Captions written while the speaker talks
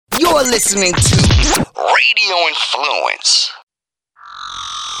You're listening to Radio Influence.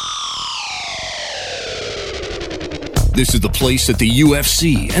 This is the place that the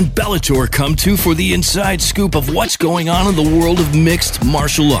UFC and Bellator come to for the inside scoop of what's going on in the world of mixed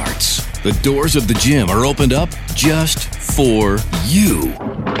martial arts. The doors of the gym are opened up just for you.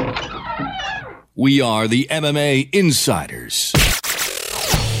 We are the MMA Insiders.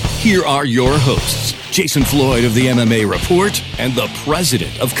 Here are your hosts, Jason Floyd of the MMA Report and the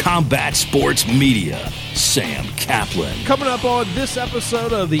president of Combat Sports Media, Sam Kaplan. Coming up on this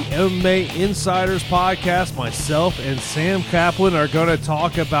episode of the MMA Insiders podcast, myself and Sam Kaplan are going to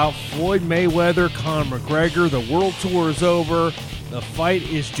talk about Floyd Mayweather, Conor McGregor. The World Tour is over. The fight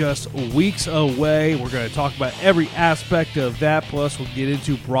is just weeks away. We're going to talk about every aspect of that. Plus, we'll get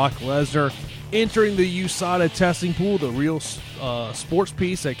into Brock Lesnar entering the USADA testing pool, the real sports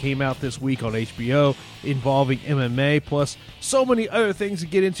piece that came out this week on HBO involving MMA, plus so many other things to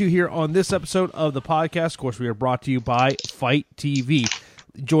get into here on this episode of the podcast. Of course, we are brought to you by Fight TV.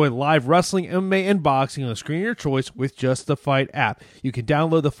 Enjoy live wrestling, MMA, and boxing on the screen of your choice with just the Fight app. You can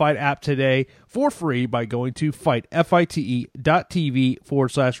download the Fight app today for free by going to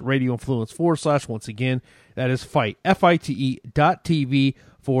FITE.tv/Radio Influence / once again, that is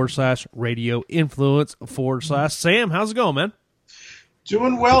FITE.tv/Radio Influence / Sam. How's it going, man?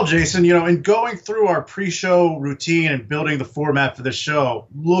 Doing well, Jason. You know, in going through our pre-show routine and building the format for this show,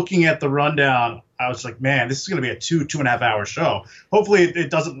 looking at the rundown, I was like, man, this is going to be a 2.5 hour show. Hopefully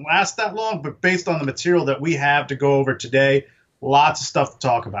it doesn't last that long, but based on the material that we have to go over today, lots of stuff to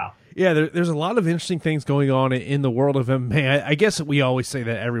talk about. Yeah, there's a lot of interesting things going on in the world of MMA. I guess we always say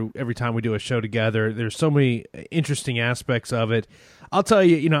that every time we do a show together. There's so many interesting aspects of it. I'll tell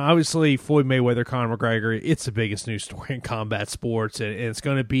you, obviously Floyd Mayweather, Conor McGregor, it's the biggest news story in combat sports, and it's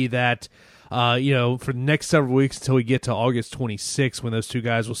going to be that, for the next several weeks until we get to August 26th when those two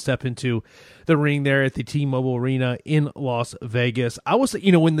guys will step into the ring there at the T-Mobile Arena in Las Vegas. I was,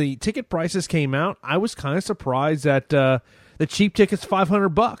 when the ticket prices came out, I was kind of surprised that the cheap ticket's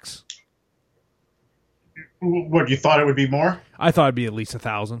 $500. What, you thought it would be more? I thought it'd be at least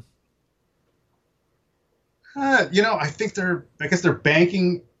 1,000. I think they're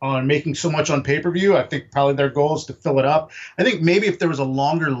banking on making so much on pay-per-view. I think probably their goal is to fill it up. I think maybe if there was a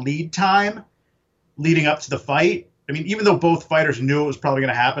longer lead time leading up to the fight, I mean, even though both fighters knew it was probably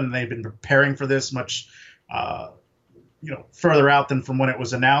going to happen and they'd been preparing for this much, further out than from when it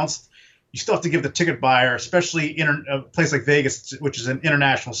was announced, you still have to give the ticket buyer, especially in a place like Vegas, which is an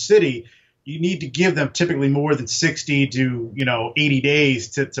international city, you need to give them typically more than 60 to 80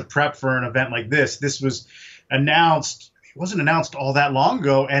 days to prep for an event like this. This was announced. It wasn't announced all that long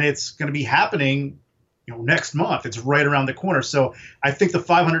ago, and it's going to be happening next month. It's right around the corner. So I think the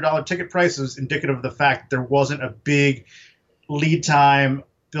 $500 ticket price is indicative of the fact that there wasn't a big lead time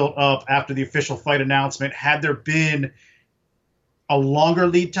built up after the official fight announcement. Had there been a longer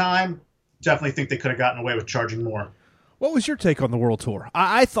lead time, definitely think they could have gotten away with charging more. What was your take on the World Tour?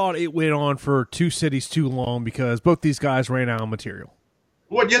 I thought it went on for two cities too long because both these guys ran out of material.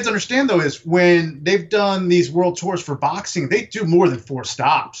 What you have to understand, though, is when they've done these world tours for boxing, they do more than 4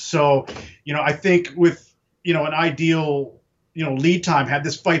 stops. So, I think with, an ideal, lead time, had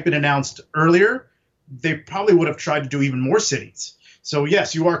this fight been announced earlier, they probably would have tried to do even more cities. So,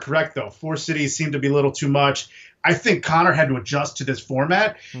 yes, you are correct, though. 4 cities seem to be a little too much. I think Conor had to adjust to this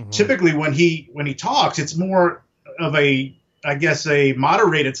format. Mm-hmm. Typically, when he talks, it's more of a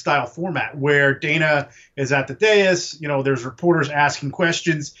moderated style format where Dana is at the dais, there's reporters asking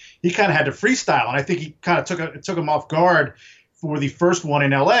questions. He kind of had to freestyle, and I think he kind of took him off guard for the first one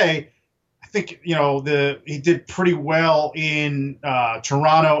in LA. I think, he did pretty well in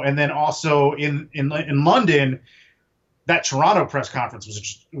Toronto, and then also in London. That Toronto press conference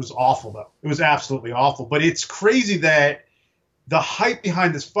was awful, though. It was absolutely awful. But it's crazy that the hype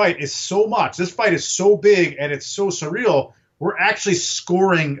behind this fight is so much. This fight is so big and it's so surreal. We're actually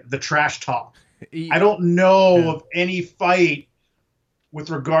scoring the trash talk. I don't know of any fight with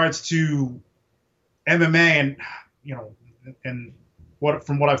regards to MMA and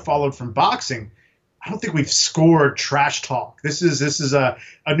from what I've followed from boxing, I don't think we've scored trash talk. This is a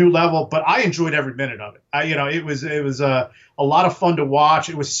new level, but I enjoyed every minute of it. It was a lot of fun to watch.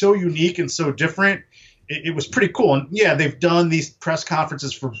 It was so unique and so different. It was pretty cool. And yeah, they've done these press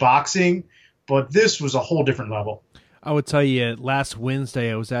conferences for boxing, but this was a whole different level. I would tell you, last Wednesday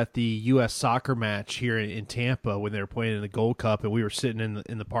I was at the U.S. soccer match here in Tampa when they were playing in the Gold Cup, and we were sitting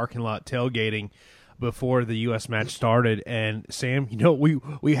in the parking lot tailgating before the U.S. match started, and Sam,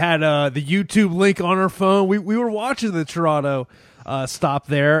 we had the YouTube link on our phone. We were watching the Toronto stop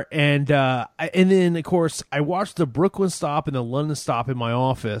there, and then of course I watched the Brooklyn stop and the London stop in my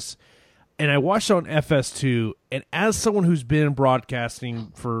office, and I watched it on FS2. And as someone who's been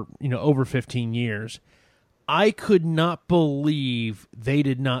broadcasting for over 15 years, I could not believe they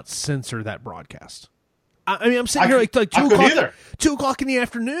did not censor that broadcast. I mean, I'm sitting here like 2 o'clock in the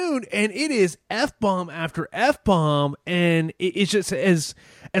afternoon, and it is F-bomb after F-bomb, and it's just as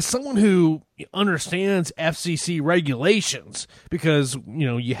someone who understands FCC regulations, because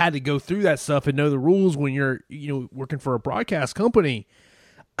you had to go through that stuff and know the rules when you're working for a broadcast company.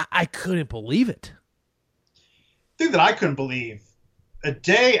 I couldn't believe it. The thing that I couldn't believe, a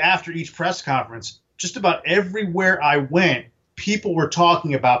day after each press conference, just about everywhere I went, people were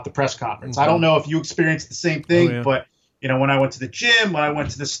talking about the press conference. I don't know if you experienced the same thing, but when I went to the gym, when I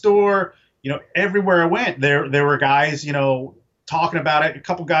went to the store, everywhere I went, there were guys, talking about it. A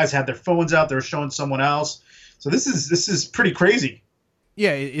couple guys had their phones out; they were showing someone else. So this is pretty crazy.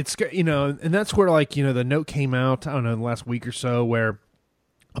 Yeah, it's and that's where the note came out. I don't know, the last week or so, where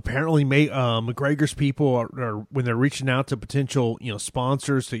apparently McGregor's people are when they're reaching out to potential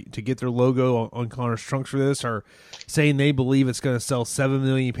sponsors to get their logo on Conor's trunks for this, are saying they believe it's going to sell 7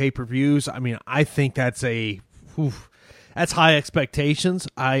 million pay-per-views. I mean, I think that's that's high expectations.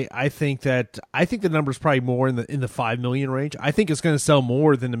 I think the number's probably more in the 5 million range. I think it's going to sell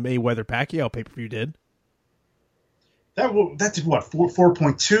more than the Mayweather Pacquiao pay-per-view did. That did what,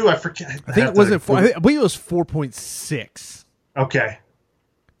 4.2? I forget. I think it wasn't 4. I believe it was 4.6. Okay.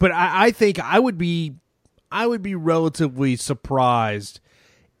 But I think I would be relatively surprised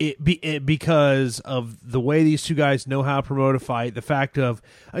because of the way these two guys know how to promote a fight. The fact of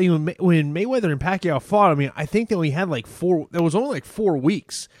when Mayweather and Pacquiao fought, I mean, I think that we had there was only 4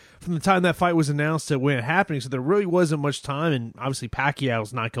 weeks from the time that fight was announced to when it happened. So there really wasn't much time, and obviously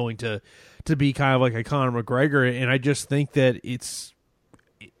Pacquiao's not going to be kind of like a Conor McGregor, and I just think that it's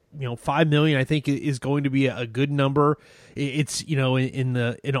 5 million, I think, is going to be a good number. It's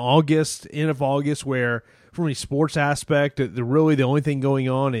in August, end of August, where from a sports aspect, the only thing going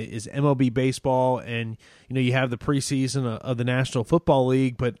on is MLB baseball, and you have the preseason of the National Football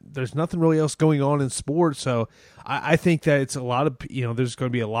League, but there's nothing really else going on in sports. So I think that it's a lot of there's going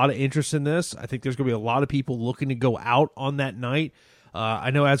to be a lot of interest in this. I think there's going to be a lot of people looking to go out on that night.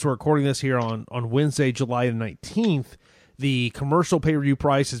 I know as we're recording this here on Wednesday, July the 19th. The commercial pay-per-view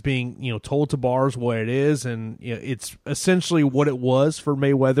price is being, told to bars what it is, and it's essentially what it was for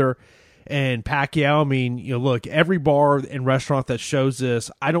Mayweather and Pacquiao. I mean, look, every bar and restaurant that shows this,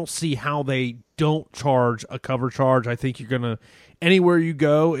 I don't see how they don't charge a cover charge. I think you're going to, anywhere you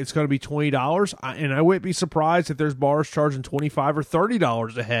go, it's going to be $20, and I wouldn't be surprised if there's bars charging $25 or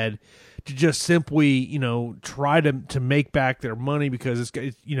 $30 a head to just simply, try to make back their money, because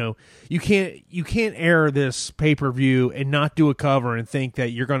it's you can't air this pay-per-view and not do a cover and think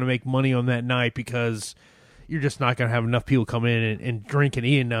that you're going to make money on that night, because you're just not going to have enough people come in and drink and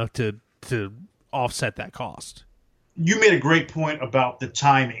eat enough to offset that cost. You made a great point about the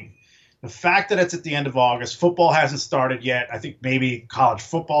timing. The fact that it's at the end of August, football hasn't started yet. I think maybe college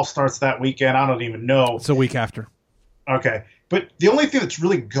football starts that weekend. I don't even know. It's a week after. Okay. But the only thing that's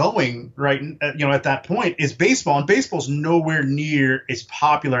really going right, at that point is baseball, and baseball's nowhere near as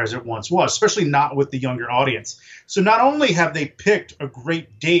popular as it once was, especially not with the younger audience. So not only have they picked a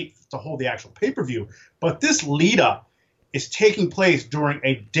great date to hold the actual pay-per-view, but this lead-up is taking place during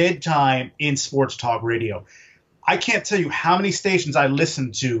a dead time in sports talk radio. I can't tell you how many stations I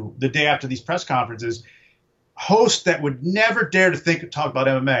listened to the day after these press conferences, hosts that would never dare to talk about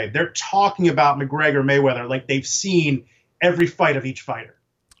MMA. They're talking about McGregor, Mayweather, like they've seen every fight of each fighter.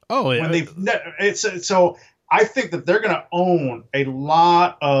 Oh, yeah. So I think that they're going to own a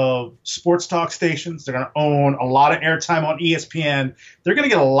lot of sports talk stations. They're going to own a lot of airtime on ESPN. They're going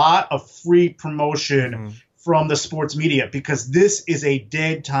to get a lot of free promotion from the sports media, because this is a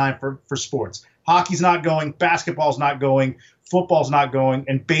dead time for sports. Hockey's not going, basketball's not going, football's not going,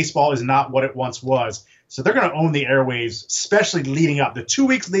 and baseball is not what it once was. So they're going to own the airwaves, especially leading up. The 2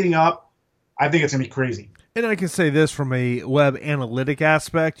 weeks leading up, I think it's going to be crazy. And I can say this from a web analytic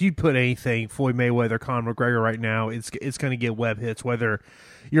aspect: you'd put anything Floyd Mayweather, Conor McGregor right now, it's going to get web hits, whether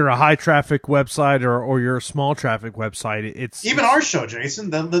you're a high traffic website or you're a small traffic website. It's our show,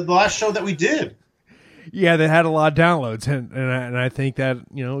 Jason, the last show that we did. Yeah, they had a lot of downloads, and I think that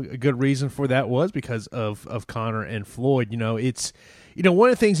a good reason for that was because of Conor and Floyd. One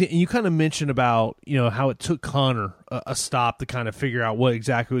of the things, and you kind of mentioned about, how it took Conor a stop to kind of figure out what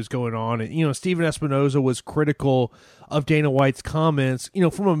exactly was going on. And, Stephen Espinoza was critical of Dana White's comments.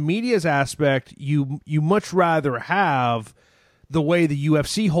 From a media's aspect, you much rather have the way the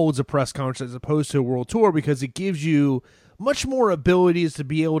UFC holds a press conference as opposed to a world tour, because it gives you much more abilities to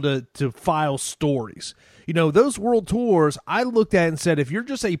be able to file stories. Those world tours, I looked at and said, if you're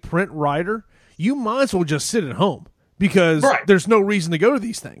just a print writer, you might as well just sit at home, because there's no reason to go to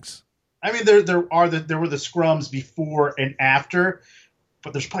these things. I mean, there were the scrums before and after,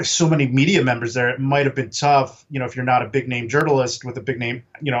 but there's probably so many media members there. It might have been tough, if you're not a big name journalist with a big name,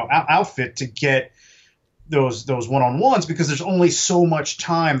 outfit, to get those one-on-ones, because there's only so much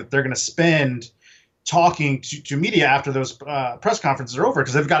time that they're going to spend talking to media after those press conferences are over,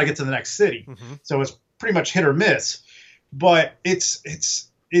 because they've got to get to the next city. Mm-hmm. So it's pretty much hit or miss. But it's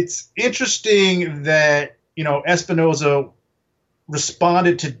interesting that, Espinoza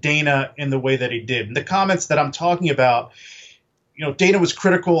responded to Dana in the way that he did. And the comments that I'm talking about, Dana was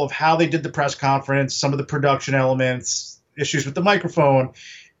critical of how they did the press conference, some of the production elements, issues with the microphone.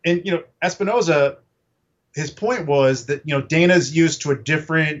 And, Espinoza, his point was that, Dana's used to a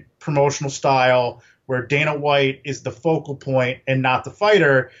different promotional style where Dana White is the focal point and not the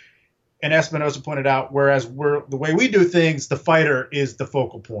fighter. And Espinoza pointed out, whereas the way we do things, the fighter is the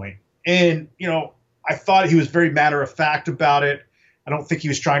focal point. And, I thought he was very matter of fact about it. I don't think he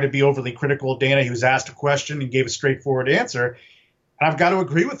was trying to be overly critical of Dana. He was asked a question and gave a straightforward answer. And I've got to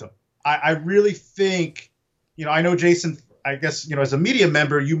agree with him. I really think, I know, Jason, I guess, as a media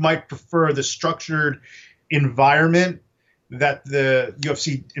member, you might prefer the structured environment that the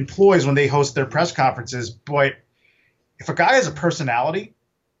UFC employs when they host their press conferences. But if a guy has a personality,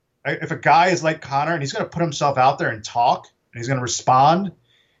 if a guy is like Conor and he's going to put himself out there and talk, and he's going to respond,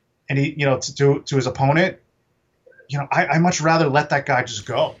 and he, to his opponent, I much rather let that guy just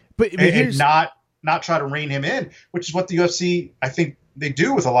go, and not try to rein him in, which is what the UFC, I think, they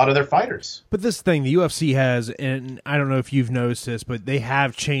do with a lot of their fighters. But this thing, the UFC has, and I don't know if you've noticed this, but they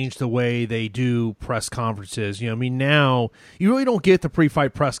have changed the way they do press conferences. Now you really don't get the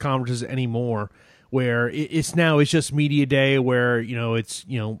pre-fight press conferences anymore, where it's just media day, where it's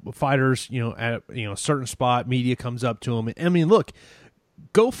fighters at a certain spot, media comes up to them. And, I mean, look,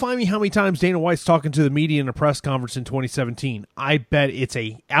 go find me how many times Dana White's talking to the media in a press conference in 2017. I bet it's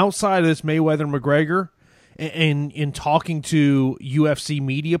outside of this Mayweather McGregor and in talking to UFC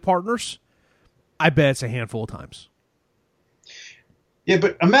media partners, I bet it's a handful of times. Yeah,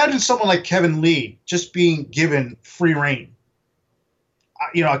 but imagine someone like Kevin Lee just being given free reign.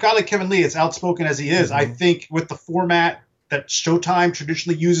 A guy like Kevin Lee, as outspoken as he is, mm-hmm. I think with the format that Showtime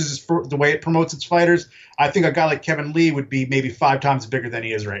traditionally uses for the way it promotes its fighters, I think a guy like Kevin Lee would be maybe 5 times bigger than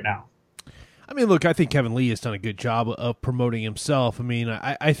he is right now. I mean, look, I think Kevin Lee has done a good job of promoting himself. I mean,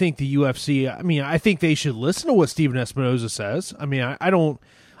 I think the UFC, I think they should listen to what Stephen Espinoza says. I mean, I don't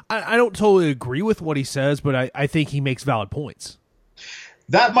totally agree with what he says, but I think he makes valid points.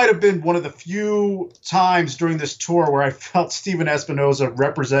 That might have been one of the few times during this tour where I felt Stephen Espinoza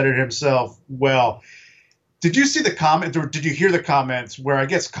represented himself well. Did you see the comment, or did you hear the comments where I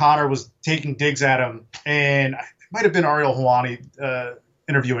guess Conor was taking digs at him, and it might have been Ariel Helwani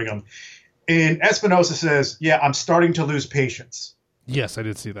interviewing him, and Espinoza says, "Yeah, I'm starting to lose patience." Yes, I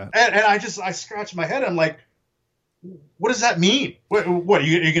did see that, and I scratched my head. I'm like, what does that mean? What are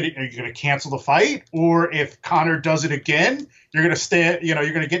you going to cancel the fight, or if Conor does it again, you're going to stand, you're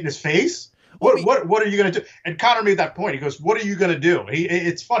going to get in his face? What are you going to do? And Conor made that point. He goes, "What are you going to do?"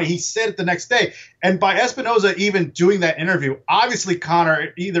 It's funny. He said it the next day, and by Espinoza even doing that interview, obviously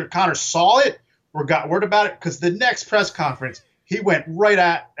Conor saw it or got word about it, because the next press conference he went right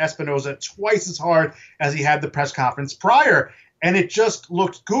at Espinoza twice as hard as he had the press conference prior, and it just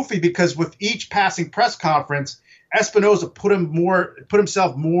looked goofy because with each passing press conference, Espinoza put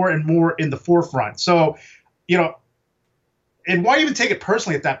himself more and more in the forefront. So, and why even take it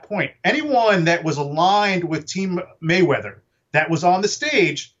personally at that point? Anyone that was aligned with Team Mayweather that was on the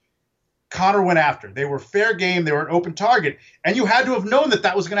stage, Conor went after. They were fair game. They were an open target. And you had to have known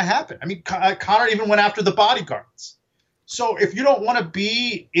that was going to happen. I mean, Conor even went after the bodyguards. So if you don't want to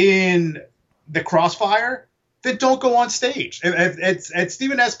be in the crossfire, then don't go on stage. And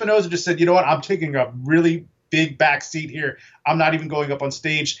Stephen Espinoza just said, "You know what? I'm taking a really big back seat here. I'm not even going up on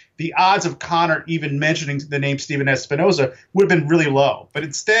stage." The odds of Conor even mentioning the name Stephen Espinoza would have been really low. But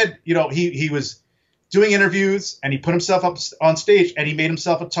instead, he was doing interviews, and he put himself up on stage, and he made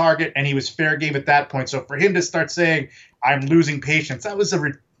himself a target, and he was fair game at that point. So for him to start saying, "I'm losing patience," that was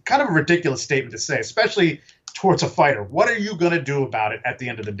kind of a ridiculous statement to say, especially towards a fighter. What are you going to do about it at the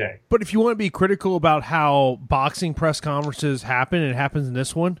end of the day? But if you want to be critical about how boxing press conferences happen, and it happens in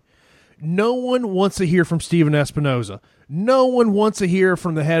this one, no one wants to hear from Steven Espinoza. No one wants to hear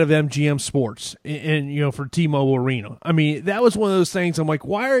from the head of MGM Sports and for T-Mobile Arena. I mean, that was one of those things. I'm like,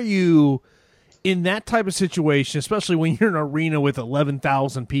 why are you in that type of situation, especially when you're in an arena with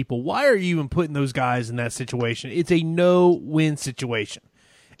 11,000 people? Why are you even putting those guys in that situation? It's a no-win situation.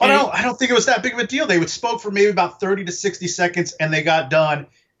 I don't think it was that big of a deal. They spoke for maybe about 30 to 60 seconds, and they got done,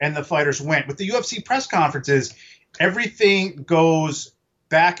 and the fighters went. With the UFC press conferences, everything goes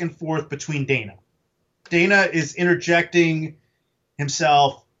back and forth between Dana. Dana is interjecting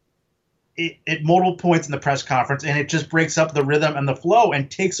himself at multiple points in the press conference, and it just breaks up the rhythm and the flow and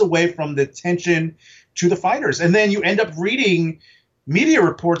takes away from the tension to the fighters. And then you end up reading media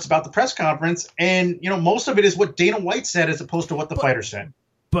reports about the press conference, and most of it is what Dana White said as opposed to what the fighter said.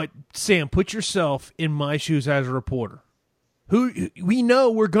 But Sam, put yourself in my shoes as a reporter. We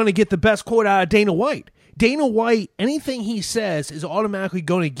know we're going to get the best quote out of Dana White. Dana White, anything he says is automatically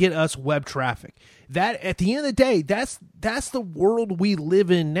going to get us web traffic. That, at the end of the day, that's the world we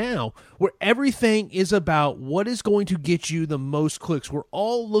live in now, where everything is about what is going to get you the most clicks. We're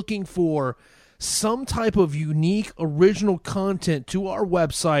all looking for some type of unique, original content to our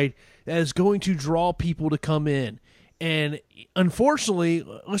website that is going to draw people to come in. And unfortunately,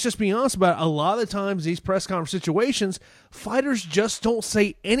 let's just be honest about it, a lot of the times these press conference situations, fighters just don't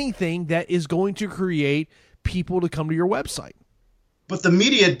say anything that is going to create people to come to your website. But the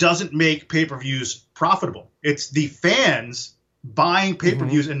media doesn't make pay-per-views profitable. It's the fans buying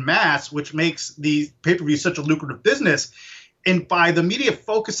pay-per-views in mass, which makes the pay-per-view such a lucrative business. And by the media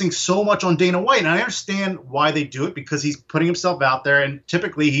focusing so much on Dana White, and I understand why they do it, because he's putting himself out there, and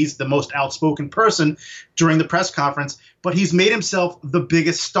typically he's the most outspoken person during the press conference, but he's made himself the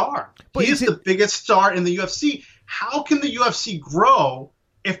biggest star. He is the biggest star in the UFC. How can the UFC grow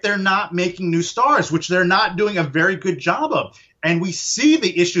if they're not making new stars, which they're not doing a very good job of? And we see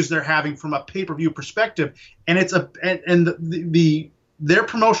the issues they're having from a pay-per-view perspective, and it's their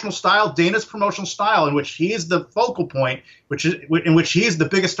promotional style, Dana's promotional style, in which he is the focal point, in which he is the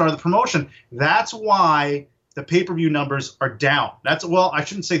biggest star of the promotion. That's why the pay-per-view numbers are down. I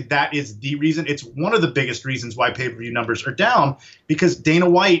shouldn't say that is the reason. It's one of the biggest reasons why pay-per-view numbers are down, because Dana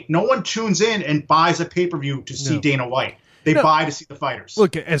White, no one tunes in and buys a pay-per-view to see Dana White. They buy to see the fighters.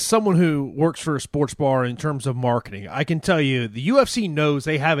 Look, as someone who works for a sports bar in terms of marketing, I can tell you the UFC knows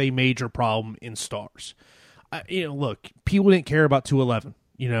they have a major problem in stars. Look, people didn't care about 211.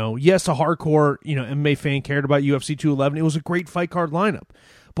 Yes, a hardcore, MMA fan cared about UFC 211. It was a great fight card lineup.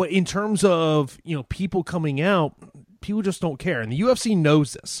 But in terms of, people coming out, people just don't care. And the UFC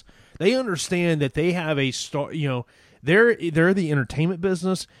knows this. They understand that they have a star, they're the entertainment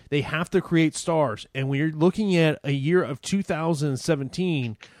business. They have to create stars. And when you're looking at a year of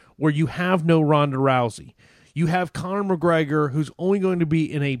 2017 where you have no Ronda Rousey, you have Conor McGregor, who's only going to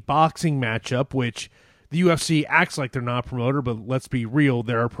be in a boxing matchup, which the UFC acts like they're not a promoter, but let's be real,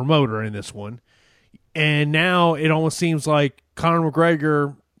 they're a promoter in this one. And now it almost seems like Conor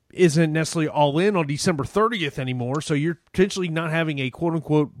McGregor isn't necessarily all in on December 30th anymore, so you're potentially not having a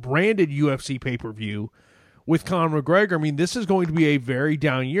quote-unquote branded UFC pay-per-view with Conor McGregor. I mean, this is going to be a very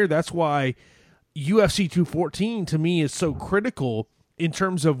down year. That's why UFC 214, to me, is so critical in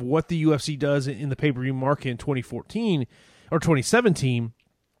terms of what the UFC does in the pay-per-view market in 2014 or 2017.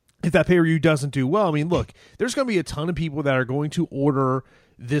 If that pay-per-view doesn't do well, I mean, look, there's going to be a ton of people that are going to order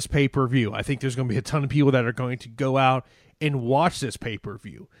this pay-per-view. I think there's going to be a ton of people that are going to go out and watch this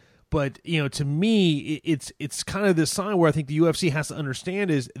pay-per-view. But, to me, it's kind of this sign where I think the UFC has to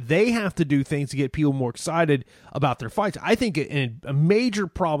understand is they have to do things to get people more excited about their fights. I think a major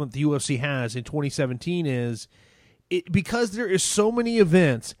problem that the UFC has in 2017 is because there is so many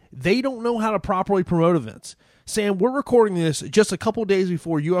events, they don't know how to properly promote events. Sam, we're recording this just a couple days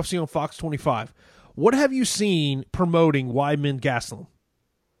before UFC on Fox 25. What have you seen promoting Weidman Gastelum?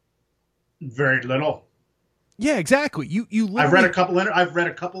 Very little. Yeah, exactly. I've read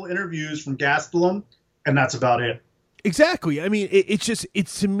a couple interviews from Gastelum, and that's about it. Exactly. I mean, it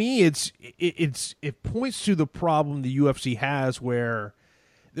points to the problem the UFC has where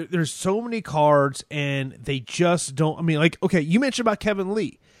there's so many cards and they just don't. I mean, like, okay, you mentioned about Kevin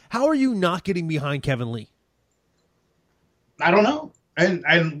Lee. How are you not getting behind Kevin Lee? I don't know.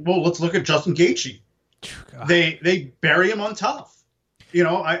 And well, let's look at Justin Gaethje. They bury him on tough.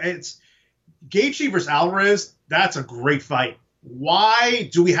 It's Gaethje versus Alvarez. That's a great fight. Why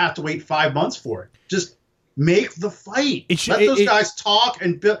do we have to wait 5 months for it? Just make the fight. Let those guys talk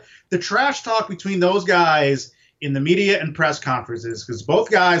and build the trash talk between those guys in the media and press conferences, because both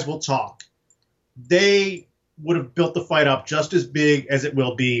guys will talk. They would have built the fight up just as big as it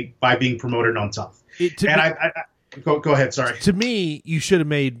will be by being promoted on Tough. Go ahead. Sorry. To me, you should have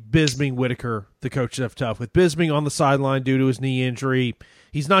made Bisping Whitaker the coach of Tough. With Bisping on the sideline due to his knee injury,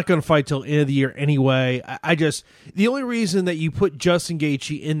 he's not going to fight till end of the year anyway. The only reason that you put Justin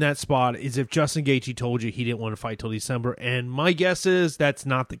Gaethje in that spot is if Justin Gaethje told you he didn't want to fight till December, and my guess is that's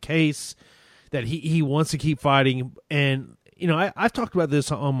not the case. That he wants to keep fighting, and I've talked about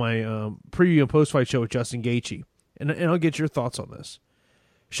this on my preview and post fight show with Justin Gaethje, and I'll get your thoughts on this.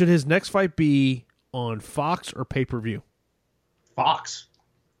 Should his next fight be on Fox or pay-per-view? Fox.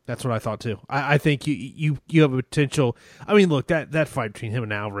 That's what I thought too. I think you have a potential. I mean, look, that fight between him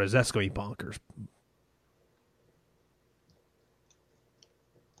and Alvarez, that's going to be bonkers.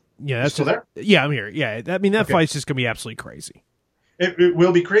 Yeah, that's still there. Yeah, I'm here. Yeah, I mean that fight's just going to be absolutely crazy. It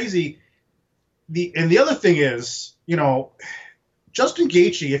will be crazy. The other thing is, Justin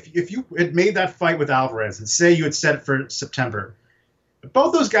Gaethje, if you had made that fight with Alvarez and say you had set it for September, if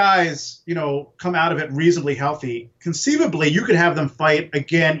both those guys, come out of it reasonably healthy, conceivably you could have them fight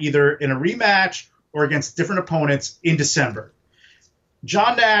again either in a rematch or against different opponents in December.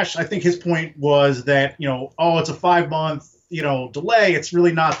 John Nash, I think his point was that, it's a 5-month, delay. It's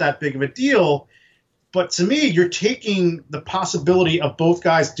really not that big of a deal. But to me, you're taking the possibility of both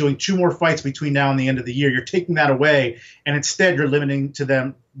guys doing 2 more fights between now and the end of the year. You're taking that away, and instead you're limiting to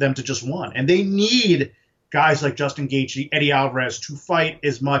them to just one. And they need guys like Justin Gaethje, Eddie Alvarez to fight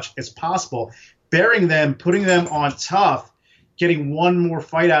as much as possible. Burying them, putting them on Tough, getting one more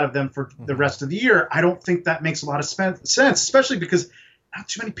fight out of them for the rest of the year, I don't think that makes a lot of sense, especially because not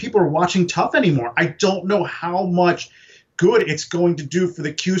too many people are watching Tough anymore. I don't know how much good it's going to do for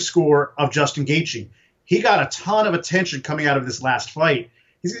the Q score of Justin Gaethje. He got a ton of attention coming out of this last fight.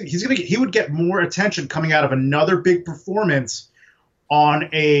 He would get more attention coming out of another big performance on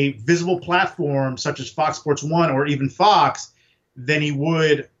a visible platform such as Fox Sports 1 or even Fox than he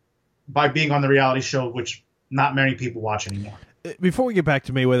would by being on the reality show, which not many people watch anymore. Before we get back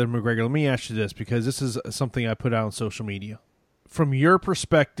to Mayweather and McGregor, let me ask you this, because this is something I put out on social media. From your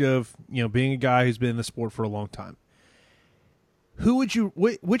perspective, being a guy who's been in the sport for a long time,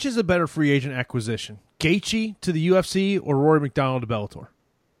 which is a better free agent acquisition? Gaethje to the UFC or Rory McDonald to Bellator?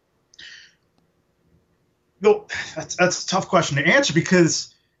 No, that's a tough question to answer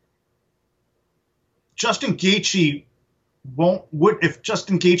because Justin Gaethje if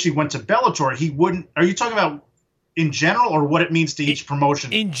Justin Gaethje went to Bellator, he wouldn't. Are you talking about in general or what it means to each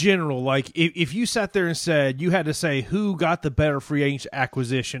promotion? In general, like if you sat there and said you had to say who got the better free agent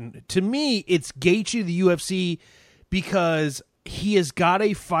acquisition, to me it's Gaethje to the UFC because he has got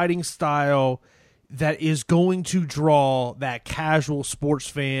a fighting style that is going to draw that casual sports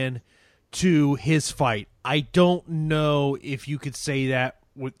fan to his fight. I don't know if you could say that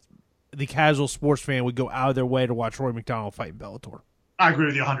with the casual sports fan would go out of their way to watch Roy McDonald fight in Bellator. I agree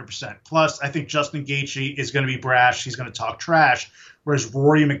with you 100%. Plus, I think Justin Gaethje is going to be brash. He's going to talk trash, whereas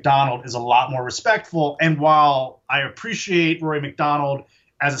Rory McDonald is a lot more respectful. And while I appreciate Rory McDonald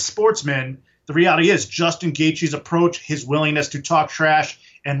as a sportsman, the reality is Justin Gaethje's approach, his willingness to talk trash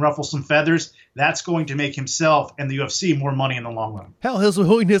and ruffle some feathers, that's going to make himself and the UFC more money in the long run. Hell, his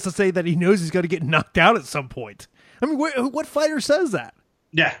willingness to say that he knows he's going to get knocked out at some point. I mean, what fighter says that?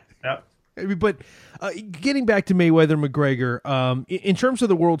 Yeah. But getting back to Mayweather McGregor, in terms of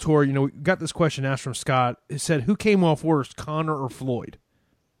the world tour, we got this question asked from Scott. It said, who came off worse, Conor or Floyd?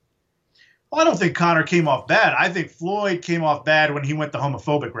 Well, I don't think Conor came off bad. I think Floyd came off bad when he went the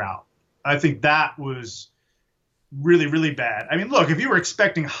homophobic route. I think that was really, really bad. I mean, look, if you were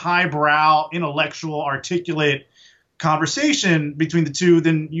expecting highbrow, intellectual, articulate conversation between the two,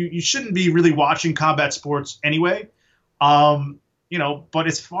 then you shouldn't be really watching combat sports anyway. But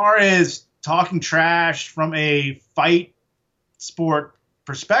as far as talking trash from a fight sport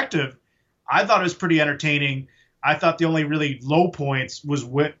perspective, I thought it was pretty entertaining. I thought the only really low points was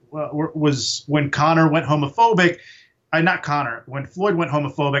when Conor went homophobic. When Floyd went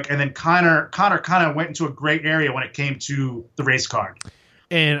homophobic, and then Conor kind of went into a gray area when it came to the race card.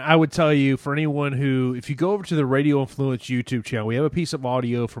 And I would tell you, for anyone who, if you go over to the Radio Influence YouTube channel, we have a piece of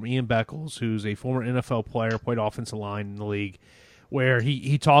audio from Ian Beckles, who's a former NFL player, played offensive line in the league, where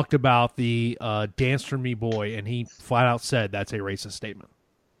he talked about the Dance For Me boy, and he flat out said that's a racist statement.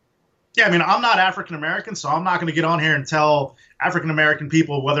 Yeah, I mean, I'm not African-American, so I'm not going to get on here and tell African-American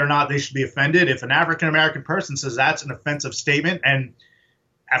people whether or not they should be offended. If an African-American person says that's an offensive statement and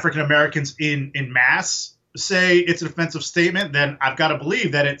African-Americans in mass say it's an offensive statement, then I've got to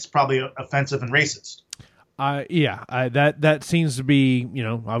believe that it's probably offensive and racist. That seems to be,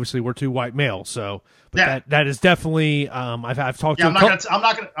 obviously we're two white males, so that is definitely I've talked to I'm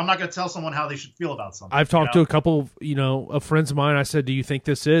not gonna tell someone how they should feel about something. I've talked to a couple of friends of mine. I said, "Do you think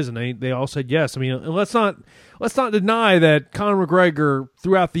this is?" And they all said yes. I mean, and let's not deny that Conor McGregor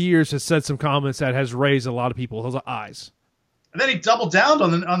throughout the years has said some comments that has raised a lot of people's eyes. And then he doubled down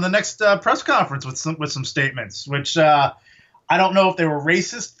on the next press conference with some statements, which I don't know if they were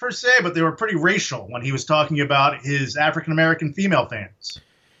racist per se, but they were pretty racial when he was talking about his African American female fans.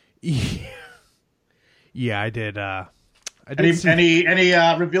 Yeah, I did. And he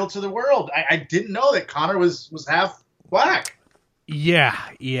revealed to the world, I didn't know that Conor was half black. Yeah,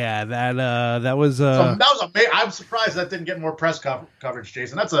 that was. I'm surprised that didn't get more press coverage,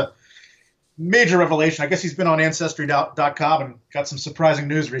 Jason. That's a major revelation. I guess he's been on Ancestry.com and got some surprising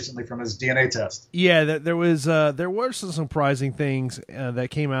news recently from his DNA test. Yeah, there were some surprising things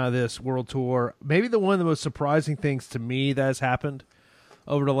that came out of this world tour. Maybe one of the most surprising things to me that has happened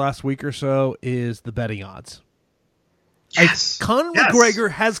over the last week or so is the betting odds. Yes, Conor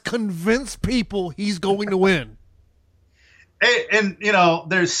McGregor has convinced people he's going to win. And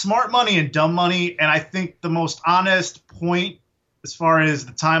there's smart money and dumb money, and I think the most honest point as far as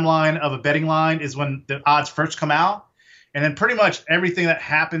the timeline of a betting line is when the odds first come out, and then pretty much everything that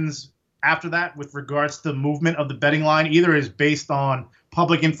happens after that with regards to the movement of the betting line either is based on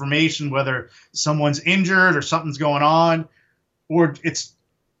public information, whether someone's injured or something's going on, or it's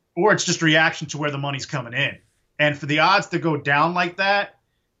just reaction to where the money's coming in. And for the odds to go down like that,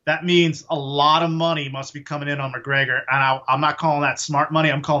 that means a lot of money must be coming in on McGregor, and I'm not calling that smart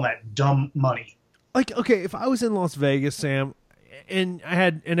money. I'm calling that dumb money. Like, okay, if I was in Las Vegas, Sam, and I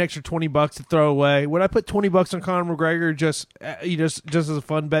had an extra $20 to throw away, would I put $20 on Conor McGregor just as a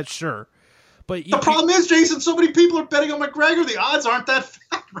fun bet? Sure, but the problem is, Jason, so many people are betting on McGregor. The odds aren't that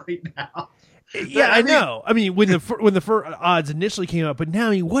fat right now. Yeah, I know. I mean, when the first odds initially came out, but now,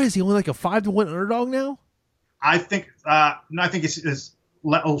 I mean, what is he, only like a 5-1 underdog now? I think it's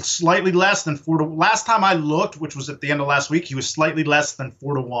slightly less than 4-1. Last time I looked, which was at the end of last week, he was slightly less than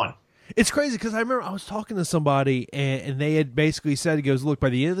 4-1. It's crazy because I remember I was talking to somebody and they had basically said, he goes, look, by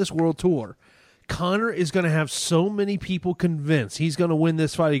the end of this world tour, Conor is going to have so many people convinced he's going to win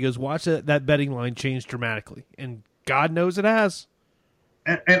this fight. He goes, watch that betting line change dramatically. And God knows it has.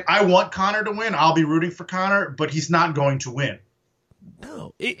 And I want Conor to win. I'll be rooting for Conor, but he's not going to win.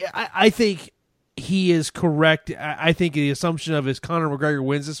 No, I think he is correct. I think the assumption of is Conor McGregor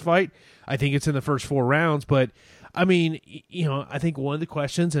wins this fight. I think it's in the first 4 rounds, but I mean, I think one of the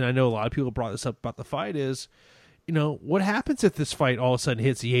questions, and I know a lot of people brought this up about the fight, is, what happens if this fight all of a sudden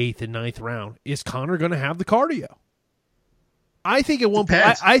hits the 8th and 9th round? Is Conor going to have the cardio? I think at one point,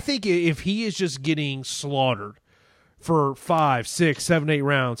 I think if he is just getting slaughtered for 5, 6, 7, 8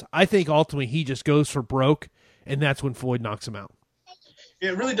 rounds, I think ultimately he just goes for broke, and that's when Floyd knocks him out.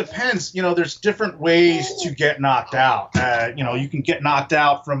 It really depends. There's different ways to get knocked out. You can get knocked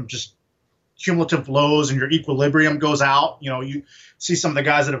out from just cumulative blows and your equilibrium goes out. You see some of the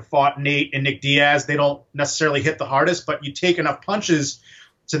guys that have fought Nate and Nick Diaz, they don't necessarily hit the hardest, but you take enough punches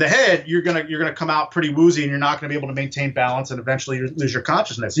to the head, you're gonna come out pretty woozy, and you're not gonna be able to maintain balance, and eventually you lose your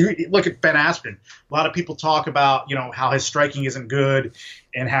consciousness. You look at Ben Askren. A lot of people talk about how his striking isn't good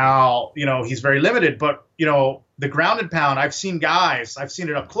and how he's very limited, but the ground and pound, I've seen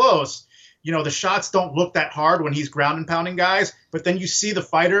it up close. The shots don't look that hard when he's ground and pounding guys, but then you see the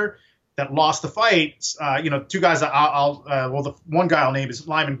fighter that lost the fight, 2 guys that the one guy I'll name is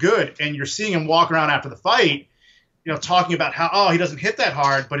Lyman Good, and you're seeing him walk around after the fight, talking about how, he doesn't hit that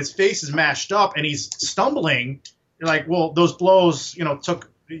hard, but his face is mashed up and he's stumbling. You're like, well, those blows,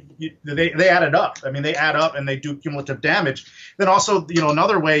 they added up. I mean, they add up and they do cumulative damage. Then also,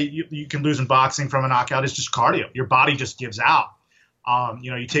 another way you can lose in boxing from a knockout is just cardio. Your body just gives out.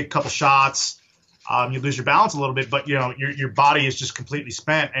 You take a couple shots, you lose your balance a little bit, but your body is just completely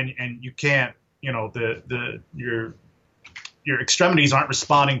spent, and you can't, your extremities aren't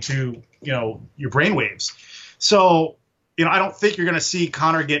responding to your brain waves. So I don't think you're going to see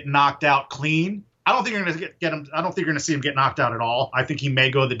Conor get knocked out clean. I don't think you're going to get him. I don't think you're going to see him get knocked out at all. I think he may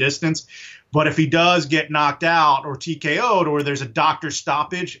go the distance, but if he does get knocked out or TKO'd or there's a doctor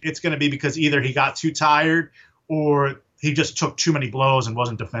stoppage, it's going to be because either he got too tired or he just took too many blows and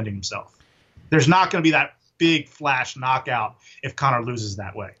wasn't defending himself. There's not going to be that big flash knockout if Conor loses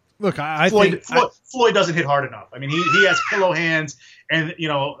that way. Look, Floyd doesn't hit hard enough. I mean, he has pillow hands, and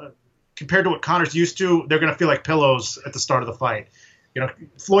compared to what Conor's used to, they're going to feel like pillows at the start of the fight.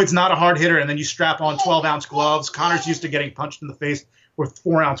 Floyd's not a hard hitter, and then you strap on 12-ounce gloves. Conor's used to getting punched in the face with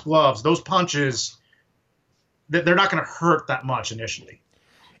 4-ounce gloves. Those punches, they're not going to hurt that much initially.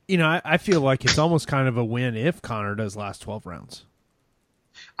 I feel like it's almost kind of a win if Conor does last 12 rounds.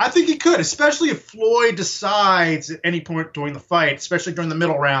 I think he could, especially if Floyd decides at any point during the fight, especially during the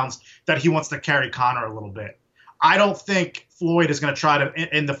middle rounds, that he wants to carry Conor a little bit. I don't think Floyd is going to try to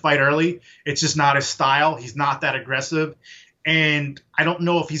end the fight early. It's just not his style. He's not that aggressive. And I don't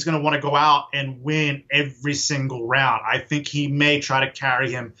know if he's going to want to go out and win every single round. I think he may try to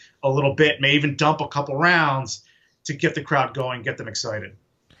carry him a little bit, may even dump a couple rounds to get the crowd going, get them excited.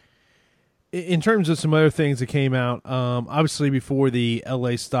 In terms of some other things that came out, obviously before the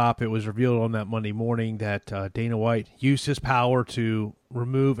LA stop, it was revealed on that Monday morning that Dana White used his power to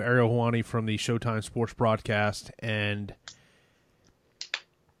remove Ariel Helwani from the Showtime Sports broadcast, and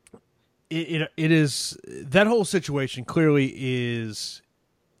it is that whole situation clearly is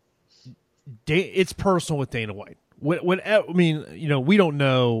it's personal with Dana White. We don't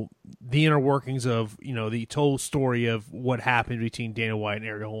know the inner workings of the total story of what happened between Dana White and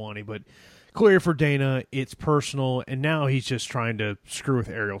Ariel Helwani, but clear for Dana, it's personal, and now he's just trying to screw with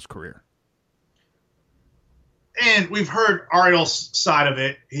Ariel's career. And we've heard Ariel's side of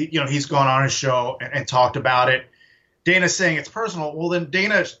it. He's gone on his show and talked about it. Dana's saying it's personal. Well, then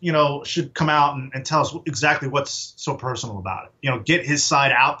Dana, should come out and tell us exactly what's so personal about it. Get his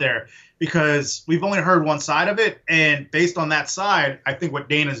side out there, because we've only heard one side of it, and based on that side, I think what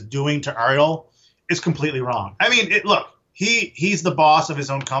Dana's doing to Ariel is completely wrong. I mean, look, he's the boss of his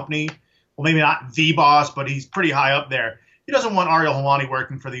own company. Well, maybe not the boss, but he's pretty high up there. He doesn't want Ariel Helwani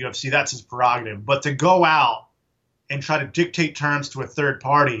working for the UFC. That's his prerogative. But to go out and try to dictate terms to a third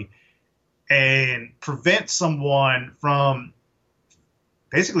party and prevent someone from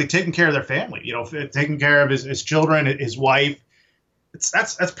basically taking care of their family, taking care of his children, his wife,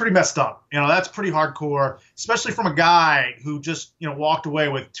 that's pretty messed up. That's pretty hardcore, especially from a guy who just walked away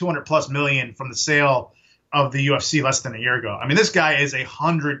with $200+ million from the sale of the UFC less than a year ago. I mean, this guy is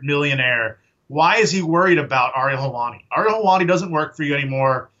 $100 millionaire. Why is he worried about Ariel Helwani? Ariel Helwani doesn't work for you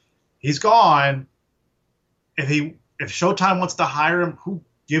anymore. He's gone. If Showtime wants to hire him, who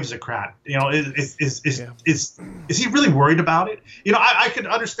gives a crap? Is he really worried about it? I could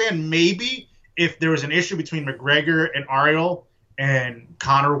understand maybe if there was an issue between McGregor and Ariel, and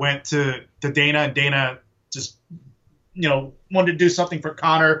Conor went to Dana, and Dana just wanted to do something for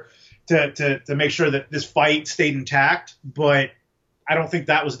Conor to make sure that this fight stayed intact, but I don't think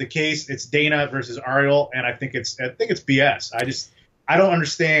that was the case. It's Dana versus Ariel, and I think it's BS. I don't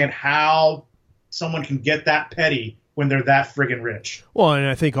understand how someone can get that petty when they're that friggin' rich. Well, and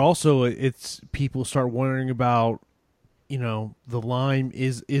I think also it's people start wondering about the line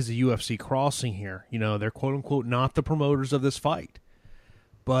is the UFC crossing here. They're quote unquote not the promoters of this fight,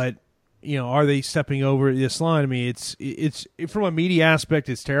 but are they stepping over this line? I mean, it's from a media aspect,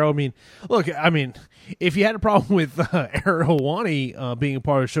 it's terrible. I mean, look, if you had a problem with Ariel Helwani being a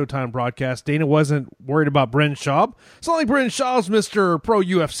part of the Showtime broadcast, Dana wasn't worried about Brendan Schaub. It's not like Brendan Schaub's Mr. Pro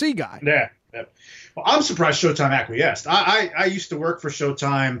UFC guy. Yeah. Well, I'm surprised Showtime acquiesced. I used to work for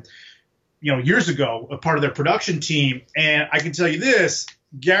Showtime, years ago, a part of their production team, and I can tell you this: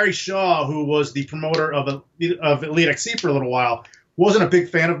 Gary Shaw, who was the promoter of Elite XC for a little while, wasn't a big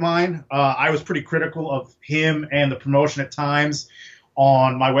fan of mine. I was pretty critical of him and the promotion at times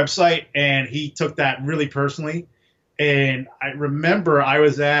on my website, and he took that really personally. And I remember I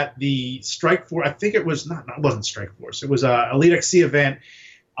was at the Strike Force. I think it was it wasn't Strike Force. It was a Elite XC event.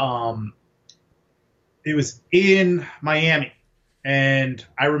 It was in Miami, and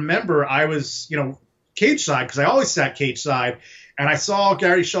I remember I was cage side, because I always sat cage side, and I saw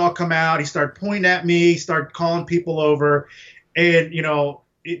Gary Shaw come out. He started pointing at me, started calling people over. And,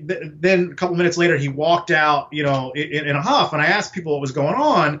 then a couple minutes later, he walked out, in a huff. And I asked people what was going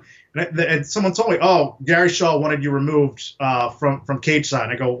on. And someone told me, oh, Gary Shaw wanted you removed from cage side.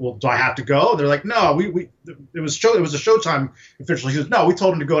 And I go, well, do I have to go? They're like, no, it was a Showtime official. He says, no, we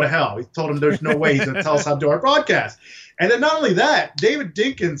told him to go to hell. We told him there's no way he's going to tell us how to do our broadcast. And then not only that, David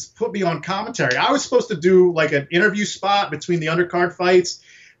Dinkins put me on commentary. I was supposed to do like an interview spot between the undercard fights.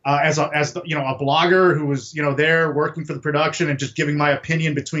 As a blogger who was there working for the production and just giving my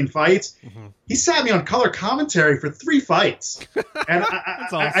opinion between fights. Mm-hmm. He sat me on color commentary for 3 fights, and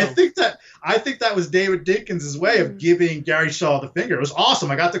awesome. I think that was David Dinkins' way of giving Gary Shaw the finger. It was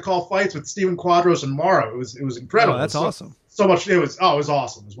awesome. I got to call fights with Steven Quadros and Morrow. It was incredible. Oh, that's awesome. So much. It was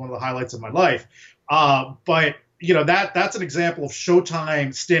awesome. It was one of the highlights of my life. But that's an example of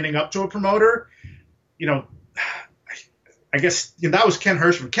Showtime standing up to a promoter. I guess that was Ken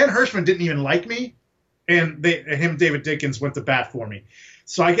Hirschman. Ken Hirschman didn't even like me, and David Dinkins went to bat for me.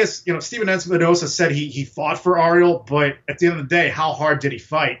 So I guess Steven Espinosa said he fought for Ariel, but at the end of the day, how hard did he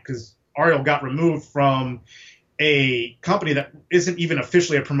fight? Because Ariel got removed from a company that isn't even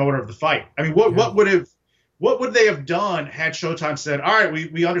officially a promoter of the fight. I mean, what would they have done had Showtime said, all right,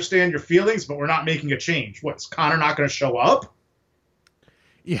 we understand your feelings, but we're not making a change? What's Conor not going to show up?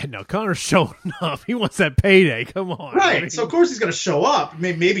 Yeah, no, Conor's showing up. He wants that payday. Come on. Right. I mean, So, of course, he's going to show up.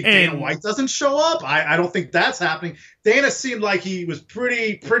 Maybe Dana White doesn't show up. I don't think that's happening. Dana seemed like he was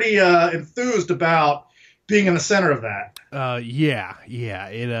pretty enthused about being in the center of that. Yeah.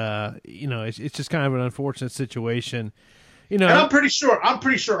 It's just kind of an unfortunate situation. And I'm pretty sure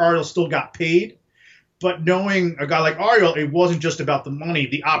Ariel still got paid. But knowing a guy like Ariel, it wasn't just about the money.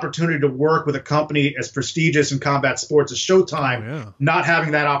 The opportunity to work with a company as prestigious in combat sports as Showtime, not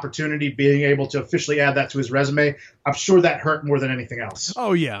having that opportunity, being able to officially add that to his resume, I'm sure that hurt more than anything else.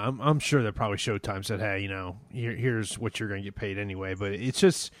 Oh, yeah. I'm sure that probably Showtime said, hey, here's what you're going to get paid anyway. But it's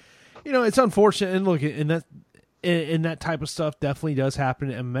just, it's unfortunate. And look, and that type of stuff definitely does happen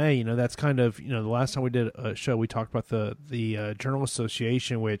in MMA. That's kind of, the last time we did a show, we talked about the Journal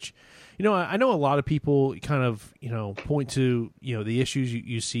Association, which, I know a lot of people kind of, point to, the issues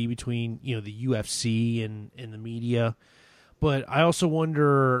you see between, the UFC and the media. But I also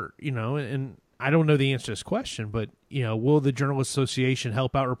wonder, and I don't know the answer to this question, but, will the Journal Association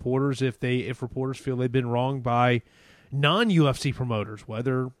help out reporters if reporters feel they've been wronged by non-UFC promoters,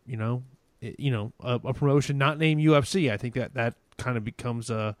 whether, a promotion not named UFC? I think that kind of becomes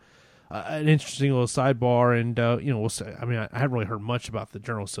an interesting little sidebar, and we'll say. I mean, I haven't really heard much about the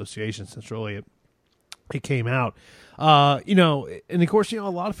Journal Association since really it came out. And of course, a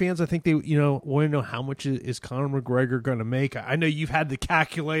lot of fans, I think they want to know how much is Conor McGregor going to make. I know you've had the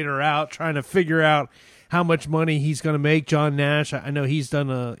calculator out trying to figure out how much money he's going to make. John Nash, I know he's done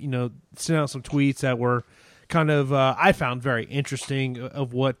sent out some tweets that were kind of I found very interesting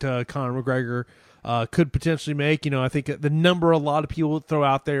of what Conor McGregor could potentially make. I think the number a lot of people throw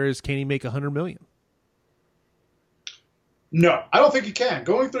out there is, can he make $100 million? No, I don't think he can.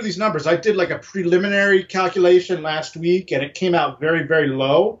 Going through these numbers, I did like a preliminary calculation last week, and it came out very, very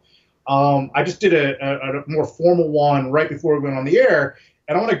low. I just did a more formal one right before we went on the air,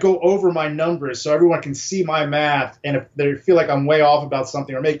 and I want to go over my numbers so everyone can see my math, and if they feel like I'm way off about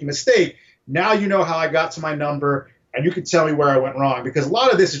something or making a mistake, now you know how I got to my number, and you can tell me where I went wrong, because a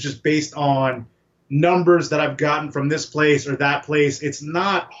lot of this is just based on numbers that I've gotten from this place or that place. It's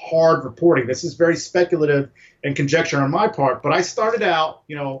not hard reporting. This is very speculative and conjecture on my part. But I started out,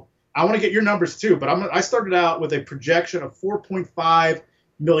 I want to get your numbers too, but I started out with a projection of 4.5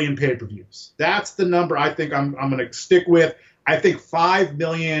 million pay-per-views. That's the number I think I'm going to stick with. I think 5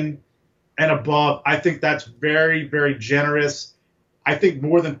 million and above, I think that's very, very generous. I think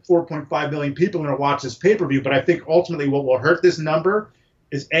more than 4.5 million people are going to watch this pay-per-view, but I think ultimately what will hurt this number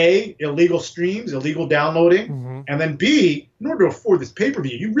is A, illegal streams, illegal downloading, and then B, in order to afford this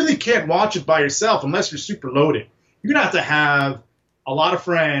pay-per-view, you really can't watch it by yourself unless you're super loaded. You're going to have a lot of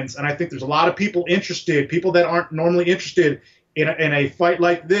friends, and I think there's a lot of people interested, people that aren't normally interested in a fight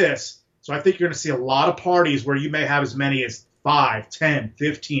like this. So I think you're going to see a lot of parties where you may have as many as 5, 10,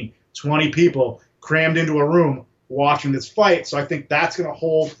 15, 20 people crammed into a room watching this fight. So I think that's going to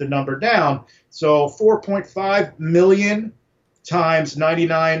hold the number down. So 4.5 million times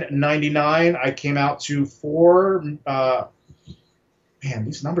 99.99, I came out to man,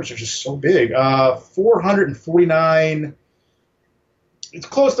 these numbers are just so big. 449. It's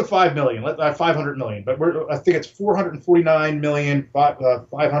close to 5 million, 500 million, but I think it's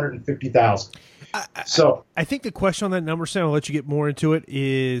 449,550,000. So I think the question on that number, Sam, I'll let you get more into it,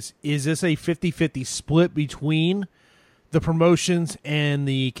 is this a 50-50 split between the promotions and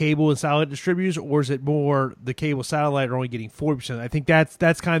the cable and satellite distributors, or is it more the cable satellite are only getting 40%? I think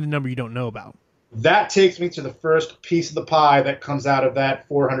that's kind of the number you don't know about. That takes me to the first piece of the pie that comes out of that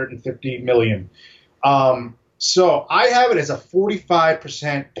 450 million. So I have it as a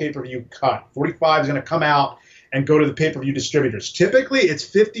 45% pay-per-view cut. 45 is going to come out and go to the pay-per-view distributors. Typically, it's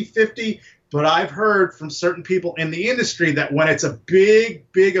 50-50, but I've heard from certain people in the industry that when it's a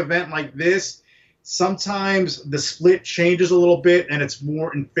big, big event like this, sometimes the split changes a little bit and it's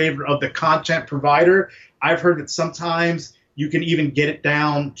more in favor of the content provider. I've heard that sometimes you can even get it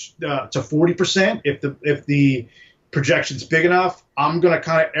down to 40% if the projection's big enough. I'm going to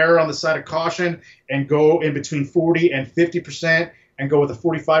kind of err on the side of caution and go in between 40 and 50% and go with a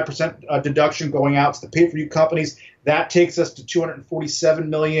 45% deduction going out to the pay-per-view companies. That takes us to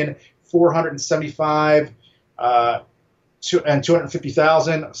 247,475 and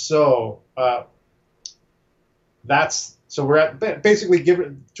 250,000. So so we're at basically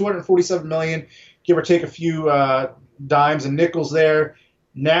 247 million, give or take a few dimes and nickels there.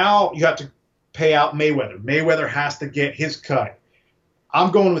 Now you have to pay out Mayweather. Mayweather has to get his cut.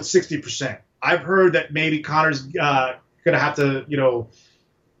 I'm going with 60%. I've heard that maybe Conor's going to have to,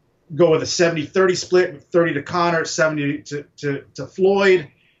 go with a 70-30 split, with 30 to Conor, 70 to Floyd.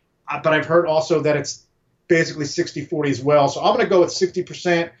 But I've heard also that it's basically 60-40 as well. So I'm going to go with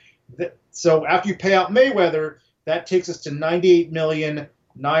 60%. So after you pay out Mayweather, that takes us to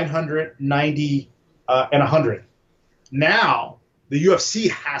 $98,990,000 and 100. Now the UFC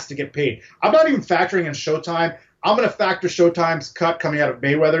has to get paid. I'm not even factoring in Showtime. I'm going to factor Showtime's cut coming out of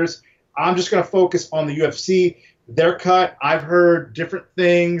Mayweather's. I'm just going to focus on the UFC. Their cut, I've heard different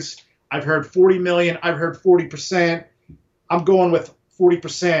things. I've heard 40 million. I've heard 40%. I'm going with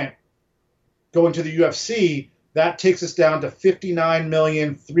 40% going to the UFC. That takes us down to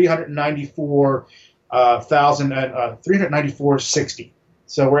 59,394,394.60.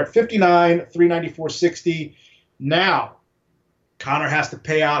 So we're at 59,394.60. Now, Conor has to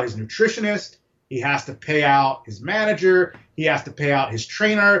pay out his nutritionist. He has to pay out his manager. He has to pay out his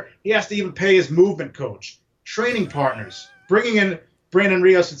trainer. He has to even pay his movement coach, training partners. Bringing in Brandon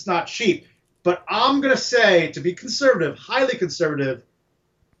Rios, it's not cheap. But I'm going to say, to be conservative, highly conservative,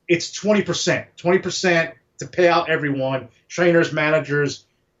 it's 20%. 20% to pay out everyone, trainers, managers,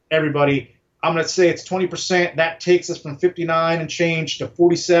 everybody. I'm going to say it's 20%. That takes us from 59 and change to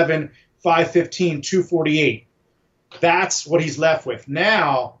 47, 515, 248. That's what he's left with.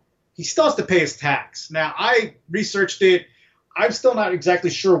 Now, he still has to pay his tax. Now, I researched it. I'm still not exactly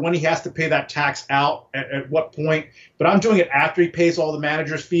sure when he has to pay that tax out, at what point, but I'm doing it after he pays all the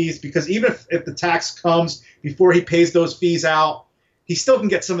manager's fees, because even if the tax comes before he pays those fees out, he still can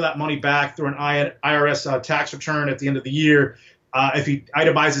get some of that money back through an IRS tax return at the end of the year. If he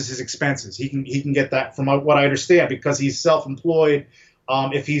itemizes his expenses, he can get that, from what I understand, because he's self-employed.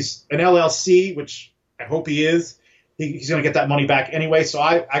 If he's an LLC, which I hope he is, he's going to get that money back anyway. So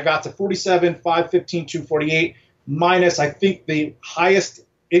I got to 47, 515, 248, minus, I think the highest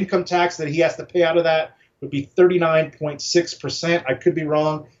income tax that he has to pay out of that would be 39.6%. I could be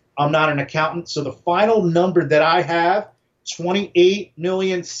wrong. I'm not an accountant. So the final number that I have,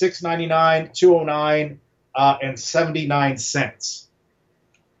 28,699,209 and 79 cents.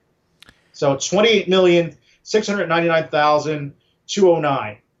 So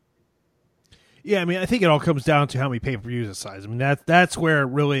 28,699,209. Yeah, I mean, I think it all comes down to how many pay-per-views it size. I mean, that's where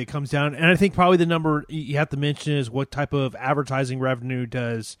really it comes down. And I think probably the number you have to mention is what type of advertising revenue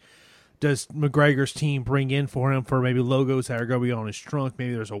does McGregor's team bring in for him, for maybe logos that are going to be on his trunk.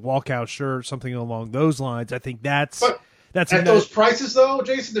 Maybe there's a walkout shirt, something along those lines. I think that's at those prices, though,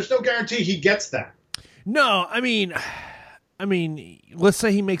 Jason, there's no guarantee he gets that. No, I mean, let's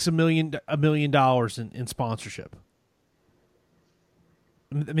say he makes $1 million in sponsorship.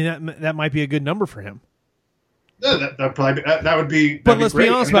 I mean, that might be a good number for him. That would be. But let's be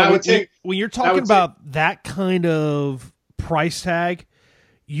honest about it. When you're talking about that kind of price tag,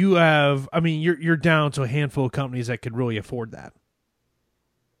 you have. I mean, you're down to a handful of companies that could really afford that,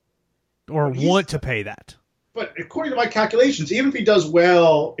 or want to pay that. But according to my calculations, even if he does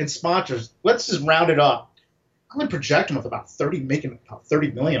well in sponsors, let's just round it up. I'm going to project him with making about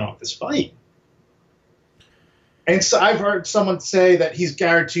 $30 million off this fight. And so I've heard someone say that he's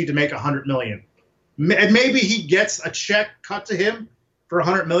guaranteed to make $100 million. And maybe he gets a check cut to him for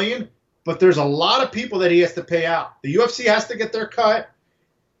 $100 million, but there's a lot of people that he has to pay out. The UFC has to get their cut.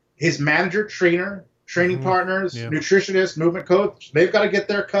 His manager, trainer, training partners, nutritionist, movement coach, they've got to get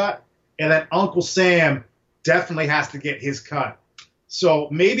their cut. And then Uncle Sam definitely has to get his cut. So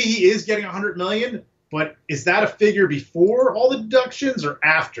maybe he is getting $100 million, but is that a figure before all the deductions or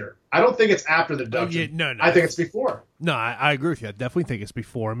after? I don't think it's after the deduction. No. I think it's before. No, I agree with you. I definitely think it's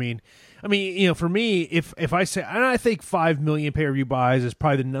before. I mean, for me, if I say, and I think 5 million pay-per-view buys is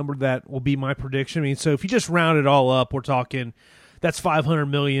probably the number that will be my prediction. I mean, so if you just round it all up, we're talking that's 500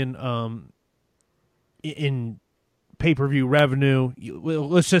 million in pay-per-view revenue.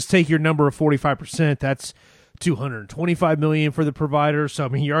 Let's just take your number of 45%. That's 225 million for the provider. So I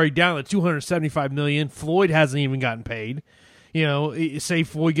mean, you're already down to 275 million. Floyd hasn't even gotten paid. You know, say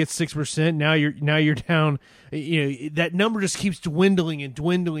Floyd gets 6%. Now you're down. You know, that number just keeps dwindling and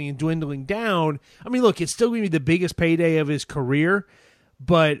dwindling and dwindling down. I mean, look, it's still going to be the biggest payday of his career,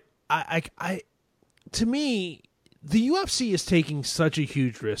 but I to me, the UFC is taking such a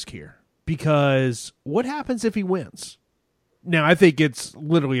huge risk here, because what happens if he wins? Now, I think it's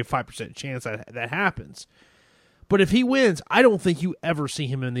literally a 5% chance that happens. But if he wins, I don't think you ever see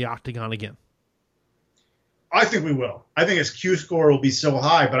him in the octagon again. I think we will. I think his Q score will be so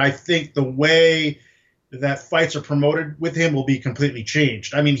high, but I think the way that fights are promoted with him will be completely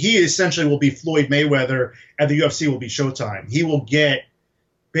changed. I mean, he essentially will be Floyd Mayweather, and the UFC will be Showtime. He will get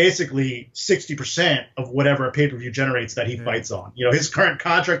basically 60% of whatever a pay-per-view generates that he fights on. His current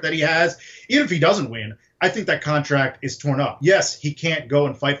contract that he has, even if he doesn't win, I think that contract is torn up. Yes, he can't go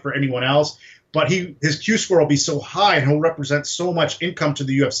and fight for anyone else, but his Q score will be so high and he'll represent so much income to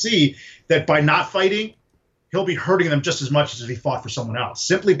the UFC that by not fighting, he'll be hurting them just as much as if he fought for someone else.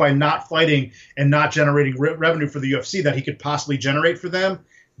 Simply by not fighting and not generating revenue for the UFC that he could possibly generate for them,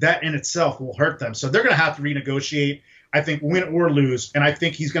 that in itself will hurt them. So they're going to have to renegotiate, I think, win or lose. And I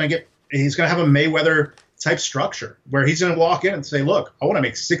think he's going to have a Mayweather type structure where he's going to walk in and say, look, I want to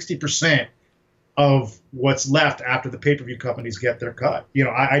make 60% of what's left after the pay-per-view companies get their cut.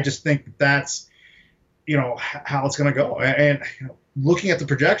 I just think that's, how it's going to go. And looking at the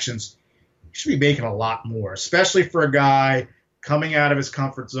projections, he should be making a lot more, especially for a guy coming out of his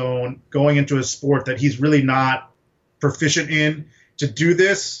comfort zone, going into a sport that he's really not proficient in. To do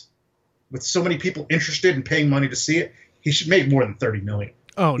this with so many people interested in paying money to see it, he should make more than $30 million.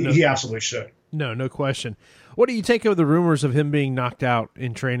 Oh, no. He absolutely should. No question. What do you take of the rumors of him being knocked out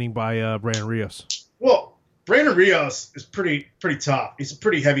in training by Brandon Rios? Well, Brandon Rios is pretty tough. He's a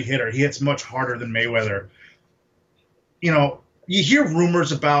pretty heavy hitter. He hits much harder than Mayweather. You hear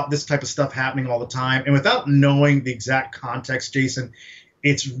rumors about this type of stuff happening all the time, and without knowing the exact context, Jason,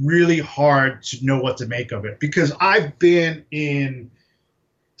 it's really hard to know what to make of it, because I've been in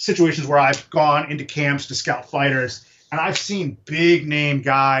situations where I've gone into camps to scout fighters, and I've seen big name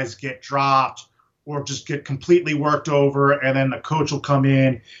guys get dropped or just get completely worked over, and then the coach will come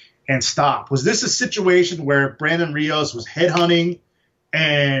in and stop. Was this a situation where Brandon Rios was headhunting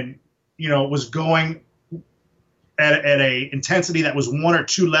and, was going at a intensity that was 1 or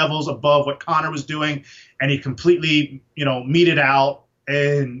 2 levels above what Conor was doing, and he completely, meted out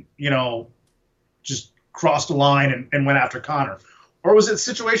and, just crossed the line and went after Conor? Or was it a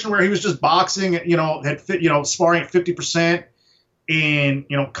situation where he was just boxing, sparring at 50%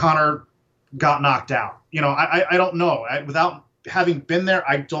 and, Conor got knocked out? I don't know. Without having been there,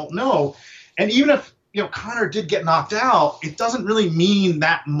 I don't know. And even if, Conor did get knocked out, it doesn't really mean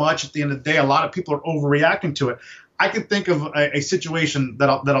that much at the end of the day. A lot of people are overreacting to it. I can think of a situation that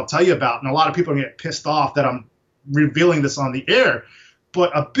I'll tell you about, and a lot of people are going to get pissed off that I'm revealing this on the air.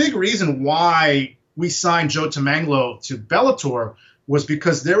 But a big reason why we signed Joe Tamanglo to Bellator was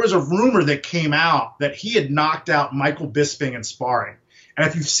because there was a rumor that came out that he had knocked out Michael Bisping in sparring. And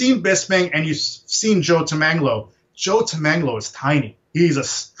if you've seen Bisping and you've seen Joe Tamanglo is tiny. He's a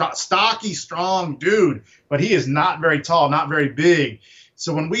stocky, strong dude, but he is not very tall, not very big.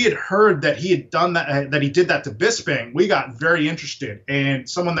 So when we had heard that he had done that he did that to Bisping, we got very interested. And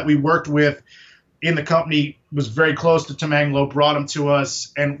someone that we worked with in the company was very close to Tamanglo, brought him to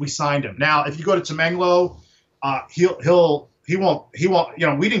us, and we signed him. Now, if you go to Tamanglo, he won't,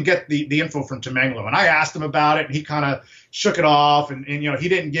 we didn't get the info from Tamanglo, and I asked him about it, and he kind of shook it off, and he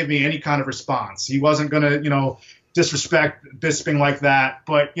didn't give me any kind of response. He wasn't going to, disrespect Bisping like that.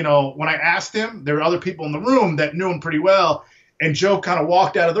 But, when I asked him, there were other people in the room that knew him pretty well, and Joe kind of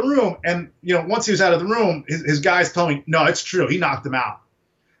walked out of the room, and, once he was out of the room, his guys told me, no, it's true, he knocked him out.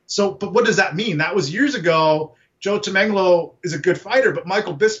 So, but what does that mean? That was years ago. Joe Tamanglo is a good fighter, but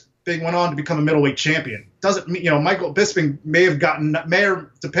Michael Bisping went on to become a middleweight champion. Doesn't mean, Michael Bisping may have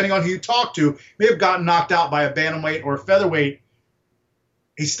depending on who you talk to, may have gotten knocked out by a bantamweight or a featherweight.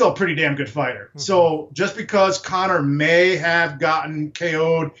 He's still a pretty damn good fighter. Mm-hmm. So just because Conor may have gotten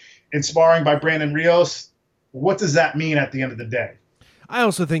KO'd in sparring by Brandon Rios, what does that mean at the end of the day? I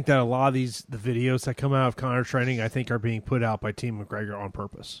also think that a lot of the videos that come out of Conor training, I think, are being put out by Team McGregor on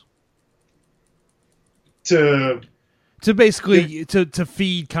purpose. To basically to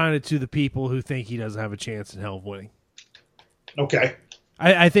feed kind of to the people who think he doesn't have a chance in hell of winning. Okay.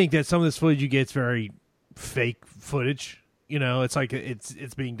 I think that some of this footage you get is very fake footage. It's like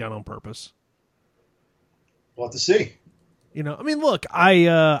it's being done on purpose. We'll have to see. Look,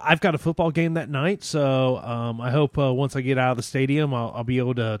 I've got a football game that night, so I hope once I get out of the stadium, I'll be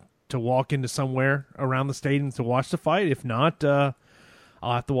able to walk into somewhere around the stadium to watch the fight. If not, I'll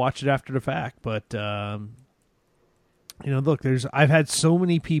have to watch it after the fact. But look, I've had so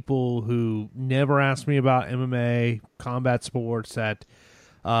many people who never asked me about MMA, combat sports that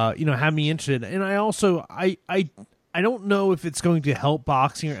have me interested, and I also I don't know if it's going to help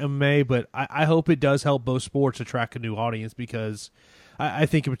boxing or MMA, but I hope it does help both sports attract a new audience, because I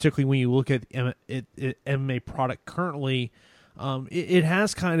think particularly when you look at MMA product currently, it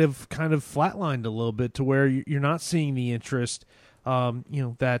has kind of flatlined a little bit to where you're not seeing the interest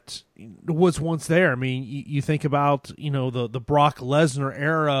that was once there. I mean, you think about, the Brock Lesnar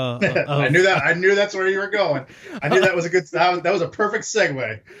era. I knew that. I knew that's where you were going. I knew that was that was a perfect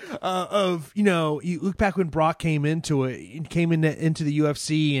segue. You look back when Brock came into the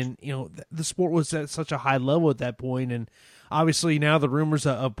UFC, and the sport was at such a high level at that point, and obviously now the rumors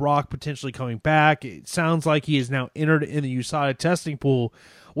of Brock potentially coming back. It sounds like he is now entered in the USADA testing pool.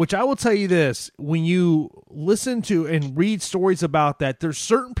 Which I will tell you this, when you listen to and read stories about that, there's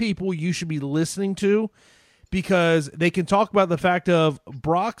certain people you should be listening to because they can talk about the fact of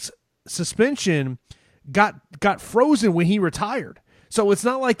Brock's suspension got frozen when he retired. So it's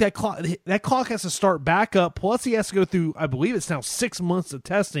not like that clock has to start back up. Plus he has to go through, I believe it's now 6 months of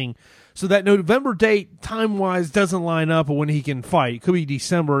testing. So that November date time-wise doesn't line up with when he can fight. It could be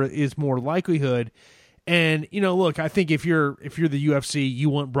December is more likelihood. And, look, I think if you're the UFC, you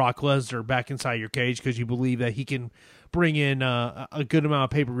want Brock Lesnar back inside your cage because you believe that he can bring in a good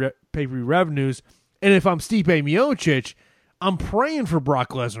amount of pay-per-view revenues. And if I'm Stipe Miocic, I'm praying for Brock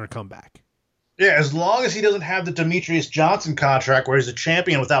Lesnar to come back. Yeah, as long as he doesn't have the Demetrius Johnson contract where he's a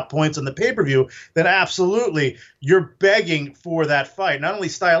champion without points on the pay-per-view, then absolutely you're begging for that fight. Not only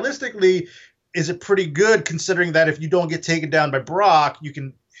stylistically is it pretty good considering that if you don't get taken down by Brock,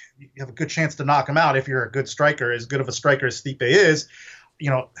 you have a good chance to knock him out if you're a good striker, as good of a striker as Stipe is.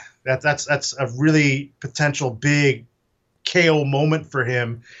 That's a really potential big KO moment for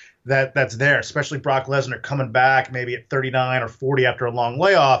him that's there, especially Brock Lesnar coming back maybe at 39 or 40 after a long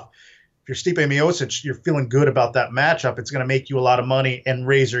layoff. If you're Stipe Miocic, you're feeling good about that matchup. It's going to make you a lot of money and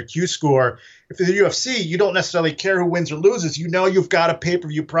raise your Q score. If you're the UFC, you don't necessarily care who wins or loses. You've got a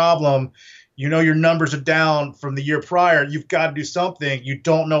pay-per-view problem. Your numbers are down from the year prior. You've got to do something. You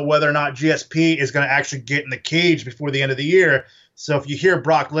don't know whether or not GSP is going to actually get in the cage before the end of the year. So if you hear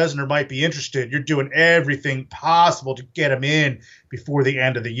Brock Lesnar might be interested, you're doing everything possible to get him in before the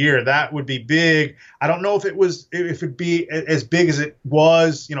end of the year. That would be big. I don't know if it'd be as big as it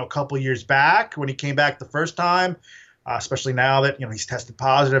was, a couple of years back when he came back the first time, especially now that, he's tested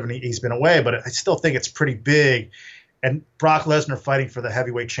positive and he's been away. But I still think it's pretty big. And Brock Lesnar fighting for the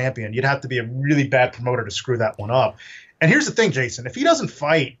heavyweight champion, you'd have to be a really bad promoter to screw that one up. And here's the thing, Jason. If he doesn't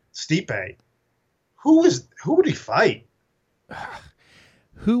fight Stipe, who would he fight?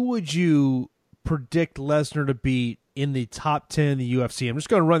 Who would you predict Lesnar to beat in the top 10 in the UFC? I'm just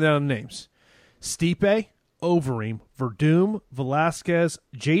going to run down the names. Stipe, Overeem, Verdum, Velasquez,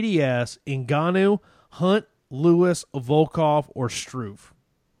 JDS, Ngannou, Hunt, Lewis, Volkov, or Struve.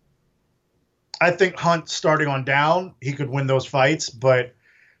 I think Hunt starting on down, he could win those fights, but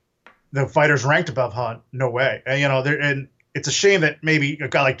the fighters ranked above Hunt, no way. And it's a shame that maybe a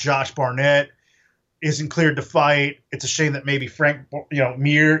guy like Josh Barnett isn't cleared to fight. It's a shame that maybe Frank,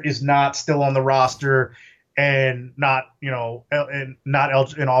 Mir is not still on the roster and and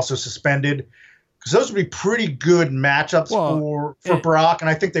also suspended, because those would be pretty good matchups for Brock, and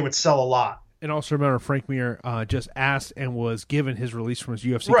I think they would sell a lot. And also remember, Frank Mir just asked and was given his release from his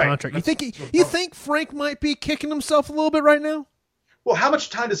UFC contract. You think Frank might be kicking himself a little bit right now? Well, how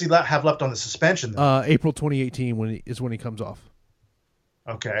much time does he have left on the suspension? April 2018 when he comes off.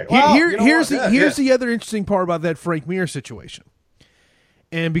 Okay. Well, here's the other interesting part about that Frank Mir situation,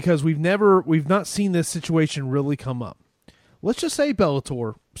 and because we've not seen this situation really come up. Let's just say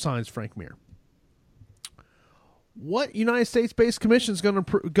Bellator signs Frank Mir. What United States-based commission is going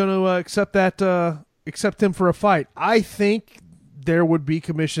to accept him for a fight? I think there would be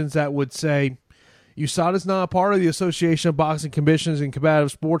commissions that would say, USADA's not a part of the Association of Boxing Commissions and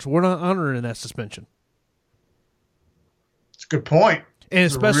Combative Sports. We're not honoring that suspension. It's a good point. And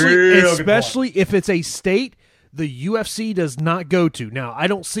especially if it's a state the UFC does not go to. Now, I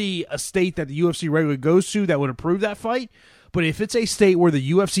don't see a state that the UFC regularly goes to that would approve that fight. But if it's a state where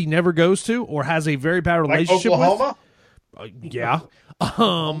the UFC never goes to or has a very bad relationship Oklahoma?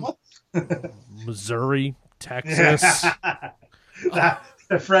 Missouri, Texas.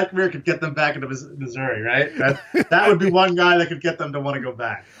 Frank Mir could get them back into Missouri, right? That would be one guy that could get them to want to go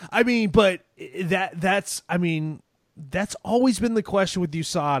back. I mean, but that's always been the question with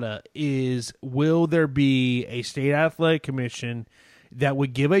USADA is, will there be a state athletic commission that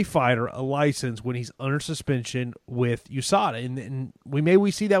would give a fighter a license when he's under suspension with USADA? And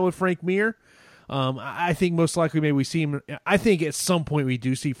we see that with Frank Mir. I think most likely maybe we see him. I think at some point we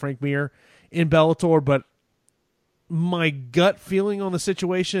do see Frank Mir in Bellator, but my gut feeling on the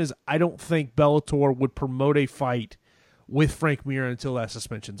situation is I don't think Bellator would promote a fight with Frank Mir until that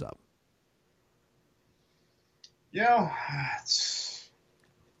suspension's up.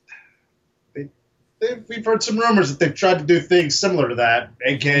 We've heard some rumors that they've tried to do things similar to that,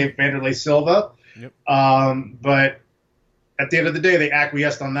 a.k.a. Vanderlei Silva. Yep. But at the end of the day, they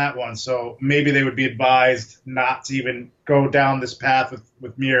acquiesced on that one. So maybe they would be advised not to even go down this path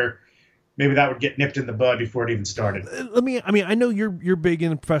with Mir. Maybe that would get nipped in the bud before it even started. I know you're big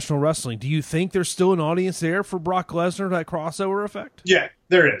in professional wrestling. Do you think there's still an audience there for Brock Lesnar, that crossover effect? Yeah,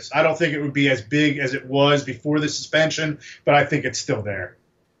 there is. I don't think it would be as big as it was before the suspension, but I think it's still there.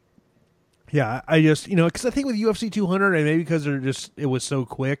 Yeah, I just, because I think with UFC 200, and maybe because it was so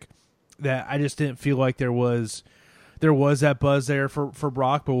quick that I just didn't feel like there was that buzz there for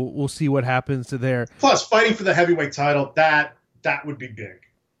Brock, but we'll see what happens to there. Plus, fighting for the heavyweight title, that would be big.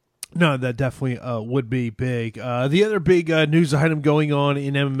 No, that definitely would be big. The other big news item going on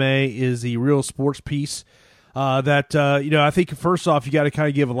in MMA is the Real Sports piece. I think first off, you got to kind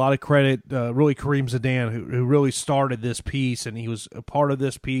of give a lot of credit, really Kareem Zidane, who really started this piece, and he was a part of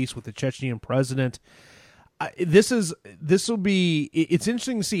this piece with the Chechnyan president. It's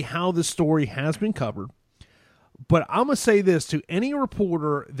interesting to see how this story has been covered. But I'm going to say this to any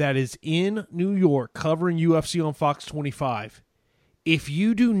reporter that is in New York covering UFC on Fox 25. If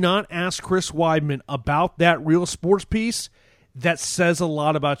you do not ask Chris Weidman about that Real Sports piece, that says a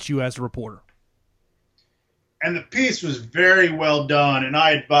lot about you as a reporter. And the piece was very well done, and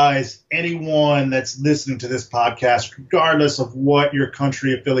I advise anyone that's listening to this podcast, regardless of what your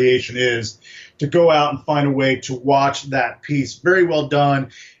country affiliation is, to go out and find a way to watch that piece. Very well done.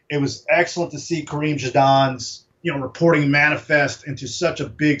 It was excellent to see Kareem Zidane's reporting manifest into such a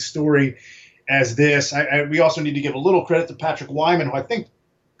big story as this. We also need to give a little credit to Patrick Wyman, who I think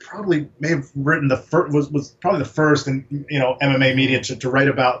probably may have written was probably the first in MMA media to write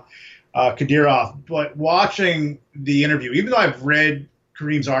about Kadyrov. But watching the interview, even though I've read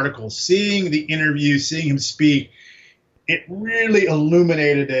Kareem's article, seeing the interview, seeing him speak, it really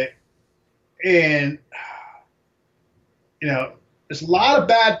illuminated it. And there's a lot of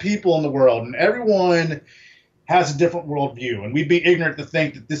bad people in the world, and everyone has a different worldview, and we'd be ignorant to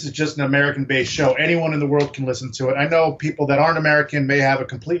think that this is just an American-based show. Anyone in the world can listen to it. I know people that aren't American may have a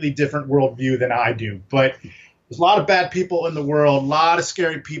completely different worldview than I do, but there's a lot of bad people in the world, a lot of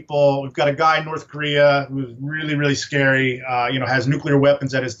scary people. We've got a guy in North Korea who's really, really scary, has nuclear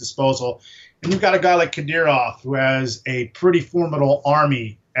weapons at his disposal. And you've got a guy like Kadyrov who has a pretty formidable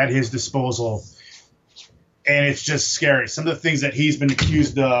army at his disposal. And it's just scary. Some of the things that he's been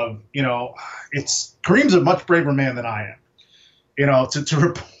accused of, Kareem's a much braver man than I am. To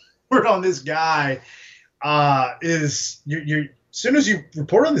report on this guy as soon as you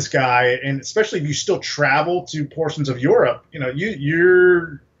report on this guy, and especially if you still travel to portions of Europe,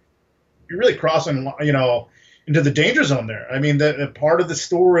 you're really crossing, into the danger zone there. I mean, the part of the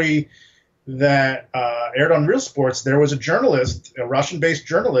story that aired on Real Sports, there was a journalist, a Russian-based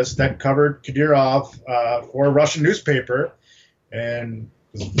journalist that covered Kadyrov for a Russian newspaper, and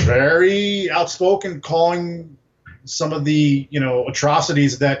was very outspoken, calling some of the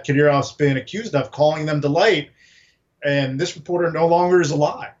atrocities that Kadyrov's been accused of, calling them to light. And this reporter no longer is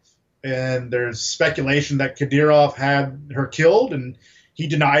alive. And there's speculation that Kadyrov had her killed, and he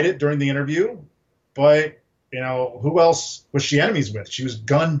denied it during the interview. But who else was she enemies with? She was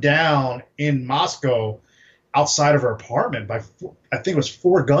gunned down in Moscow outside of her apartment by, I think it was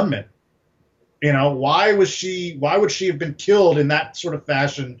 4 gunmen. Why would she have been killed in that sort of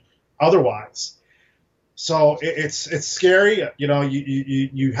fashion otherwise? So it's scary.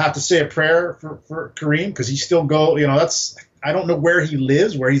 You have to say a prayer for Kareem, because he still I don't know where he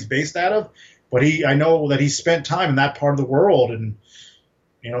lives, where he's based out of, but I know that he spent time in that part of the world, and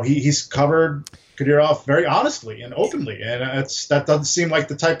he's covered Kadyrov very honestly and openly, and that doesn't seem like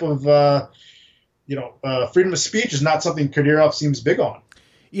the type of freedom of speech is not something Kadyrov seems big on.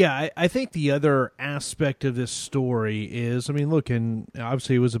 Yeah, I think the other aspect of this story is, and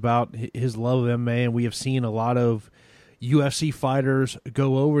obviously it was about his love of MMA, and we have seen a lot of UFC fighters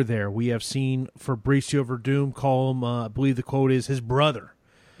go over there. We have seen Fabricio Verdum call him, I believe the quote is, his brother.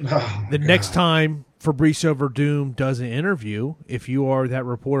 Next time Fabricio Verdum does an interview, if you are that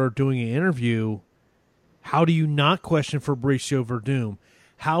reporter doing an interview, how do you not question Fabricio Verdum?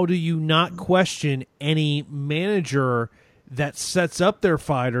 How do you not question any manager that sets up their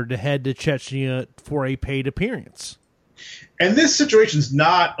fighter to head to Chechnya for a paid appearance? And this situation is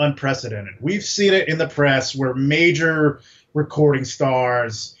not unprecedented. We've seen it in the press where major recording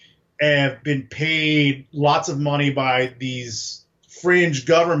stars have been paid lots of money by these fringe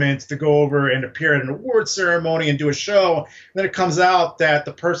governments to go over and appear at an award ceremony and do a show. And then it comes out that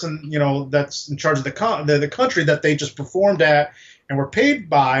the person, that's in charge of the country that they just performed at and were paid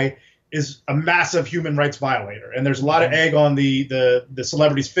by is a massive human rights violator. And there's a lot of egg on the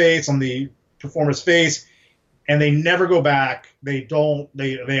celebrity's face, on the performer's face. and they never go back. They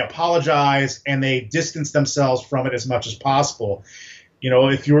apologize, and they distance themselves from it as much as possible.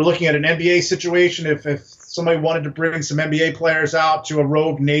 If you were looking at an NBA situation, if somebody wanted to bring some NBA players out to a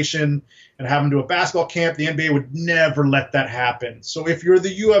rogue nation and have them do a basketball camp, the NBA would never let that happen. So if you're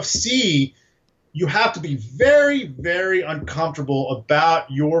the UFC, you have to be very, very uncomfortable about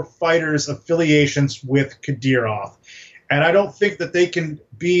your fighters' affiliations with Kadyrov. And I don't think that they can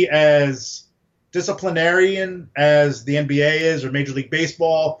be as disciplinarian as the NBA is or Major League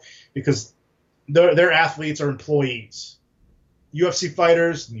Baseball, because their athletes are employees. UFC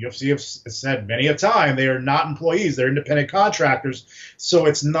fighters, and UFC has said many a time, they are not employees. They're independent contractors. So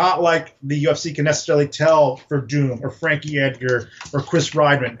it's not like the UFC can necessarily tell for Doom or Frankie Edgar or Chris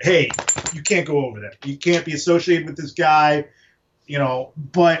Weidman, hey, you can't go over there. You can't be associated with this guy.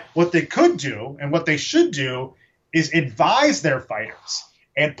 But what they could do and what they should do is advise their fighters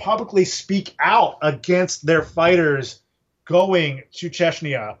and publicly speak out against their fighters going to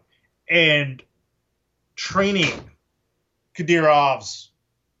Chechnya and training Kadyrov's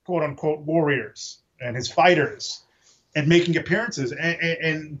quote-unquote warriors and his fighters and making appearances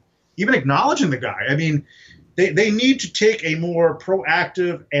and even acknowledging the guy. I mean, they need to take a more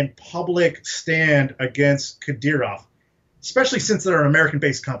proactive and public stand against Kadyrov, especially since they're an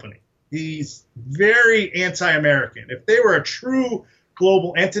American-based company. He's very anti-American. If they were a true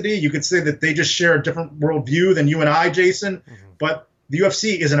global entity, you could say that they just share a different worldview than you and I, Jason. Mm-hmm. But the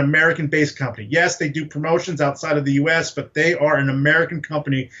UFC is an American-based company. Yes, they do promotions outside of the U.S., but they are an American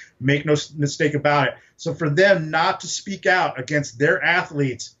company. Make no mistake about it. So for them not to speak out against their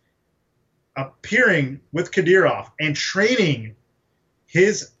athletes appearing with Kadyrov and training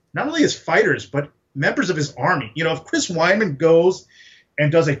not only his fighters, but members of his army. If Chris Weidman goes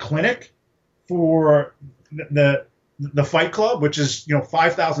and does a clinic for the Fight Club, which is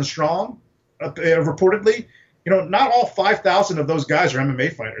 5,000 strong, reportedly, not all 5,000 of those guys are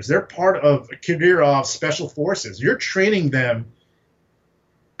MMA fighters. They're part of Kadyrov's special forces. You're training them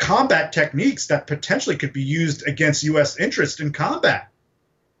combat techniques that potentially could be used against U.S. interest in combat.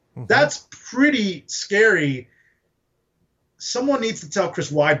 Mm-hmm. That's pretty scary. Someone needs to tell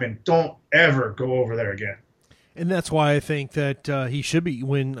Chris Weidman, don't ever go over there again. And that's why I think that he should be,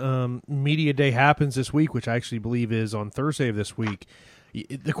 when Media Day happens this week, which I actually believe is on Thursday of this week,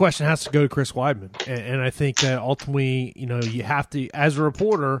 the question has to go to Chris Weidman. And I think that ultimately, you have to, as a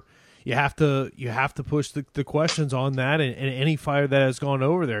reporter, you have to push the questions on that and any fighter that has gone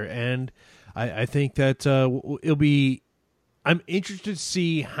over there. And I think that I'm interested to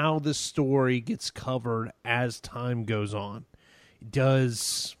see how this story gets covered as time goes on.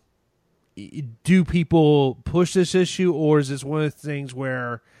 Do people push this issue, or is this one of the things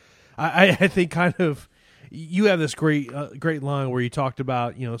where I think kind of you have this great line where you talked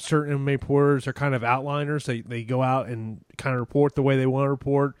about certain MMA reporters are kind of outliners. They go out and kind of report the way they want to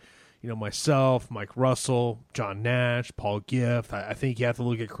report. Myself, Mike Russell, John Nash, Paul Gift. I think you have to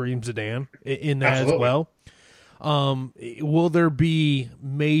look at Kareem Zidane in that Absolutely. As well. Will there be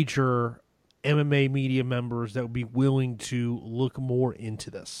major MMA media members that would be willing to look more into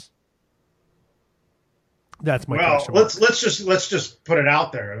this? That's my question. Well, let's just put it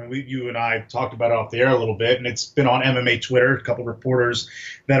out there. I mean, you and I talked about it off the air a little bit, and it's been on MMA Twitter. A couple of reporters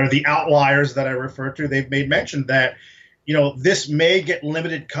that are the outliers that I refer to, they've made mention that this may get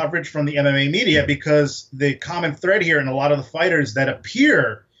limited coverage from the MMA media because the common thread here in a lot of the fighters that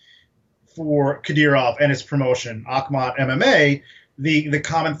appear for Kadyrov and his promotion, Akhmat MMA, the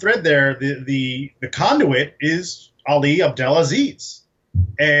common thread there, the conduit is Ali Abdelaziz.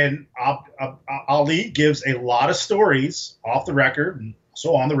 And Ali gives a lot of stories off the record and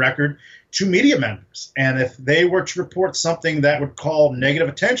also on the record to media members. And if they were to report something that would call negative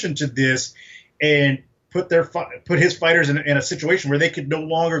attention to this and put his fighters in a situation where they could no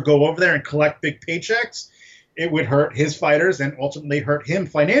longer go over there and collect big paychecks, it would hurt his fighters and ultimately hurt him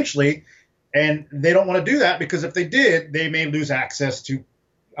financially. And they don't want to do that because if they did, they may lose access to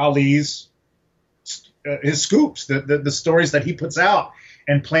Ali's his scoops, the stories that he puts out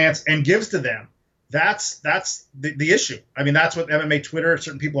and plants and gives to them. That's the issue. I mean, that's what MMA Twitter,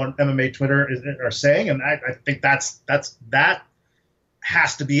 certain people on MMA Twitter are saying, and I think that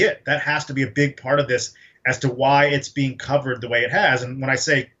has to be it. That has to be a big part of this as to why it's being covered the way it has. And when I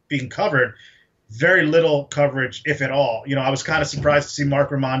say being covered, very little coverage, if at all. I was kind of surprised to see Mark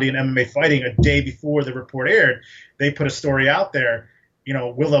Raimondi in MMA Fighting a day before the report aired. They put a story out there.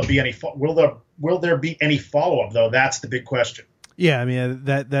 Will there be any follow-up, though? That's the big question. Yeah, I mean,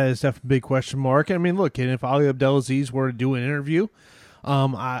 that is definitely a big question mark. I mean, look, and if Ali Abdelaziz were to do an interview,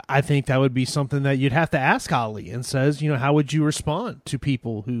 I think that would be something that you'd have to ask Ali and says, how would you respond to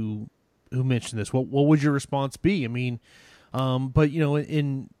people who who mentioned this. What would your response be? I mean, but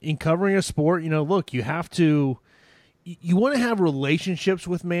in covering a sport, look, you have to. You want to have relationships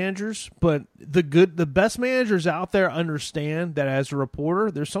with managers, but the best managers out there understand that as a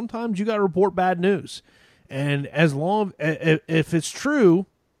reporter, there's sometimes you got to report bad news, and if it's true,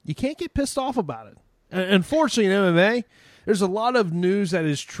 you can't get pissed off about it. And unfortunately, in MMA, there's a lot of news that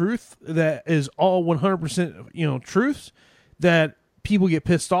is truth, that is all 100% truths, that people get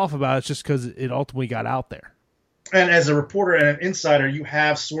pissed off about. It's just because it ultimately got out there. And as a reporter and an insider, you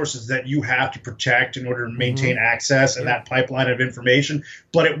have sources that you have to protect in order to maintain access and that pipeline of information.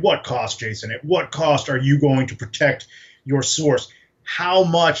 But at what cost, Jason? At what cost are you going to protect your source? How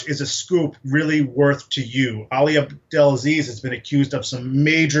much is a scoop really worth to you? Ali Abdelaziz has been accused of some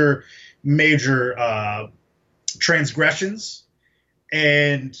major transgressions.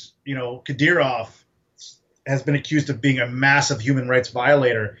 And, Kadyrov has been accused of being a massive human rights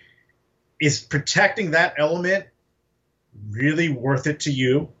violator. Is protecting that element really worth it to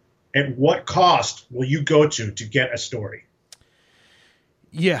you? At what cost will you go to get a story?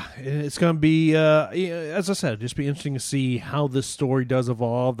 Yeah, it's going to be, as I said, just be interesting to see how this story does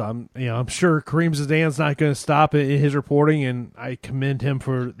evolve. I'm sure Kareem Zidane's not going to stop in his reporting, and I commend him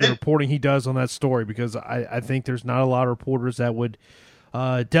for the reporting he does on that story, because I think there's not a lot of reporters that would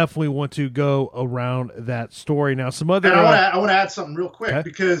definitely want to go around that story. Now, some other, I want to add something real quick,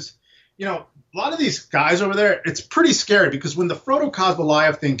 because a lot of these guys over there, it's pretty scary, because when the Frodo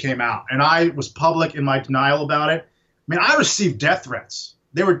Kozbalayev thing came out and I was public in my denial about it, I received death threats.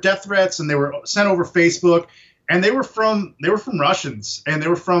 They were death threats, and they were sent over Facebook, and they were from Russians, and they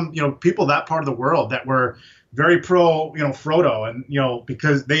were from, people that part of the world that were very pro, Frodo, and,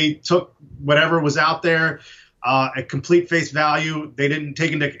 because they took whatever was out there at complete face value. They didn't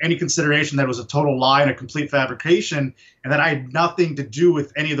take into any consideration that it was a total lie and a complete fabrication, and that I had nothing to do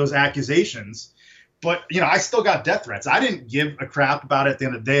with any of those accusations. But, I still got death threats. I didn't give a crap about it at the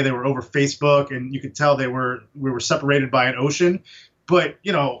end of the day. They were over Facebook, and you could tell we were separated by an ocean. But,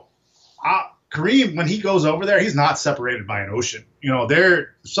 Kareem, when he goes over there, he's not separated by an ocean. If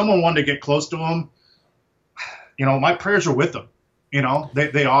someone wanted to get close to him, my prayers are with them.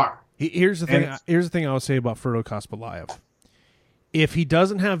 They are. Here's the thing. Here's the thing I would say about Frodo Kozbalayev. If he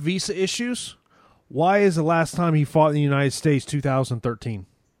doesn't have visa issues, why is the last time he fought in the United States 2013?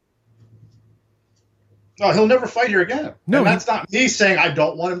 No, he'll never fight here again. No, and that's not me saying I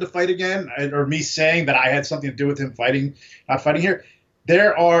don't want him to fight again, or me saying that I had something to do with him not fighting here.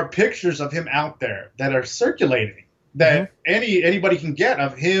 There are pictures of him out there that are circulating that anybody can get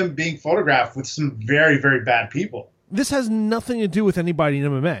of him being photographed with some very, very bad people. This has nothing to do with anybody in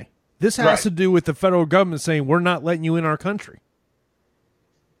MMA. This has to do with the federal government saying, we're not letting you in our country.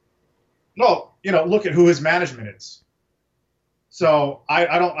 No, look at who his management is. So I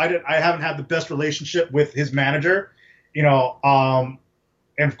haven't had the best relationship with his manager, and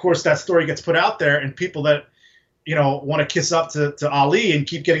of course that story gets put out there, and people that, want to kiss up to Ali and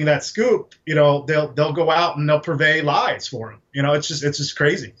keep getting that scoop, they'll go out and they'll purvey lies for him. It's just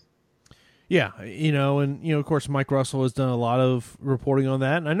crazy. Yeah, and of course Mike Russell has done a lot of reporting on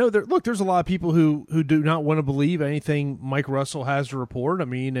that, and I know there's a lot of people who do not want to believe anything Mike Russell has to report.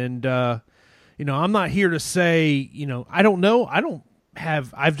 I'm not here to say, I don't know.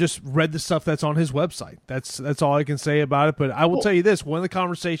 I've just read the stuff that's on his website. That's all I can say about it. But I will tell you this: one of the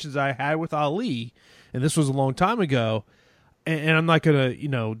conversations I had with Ali, and this was a long time ago, and I'm not gonna,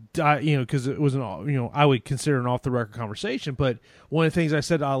 because it wasn't, I would consider an off the record conversation. But one of the things I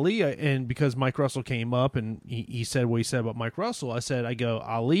said to Ali, and because Mike Russell came up and he said what he said about Mike Russell, I go,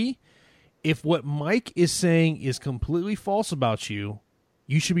 Ali, if what Mike is saying is completely false about you,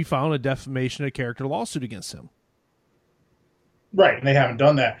 you should be filing a defamation of character lawsuit against him. Right, and they haven't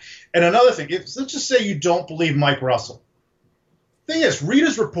done that. And another thing, let's just say you don't believe Mike Russell. Thing is, read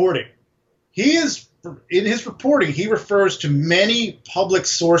his reporting. In his reporting, he refers to many public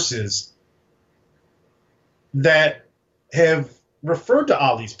sources that have referred to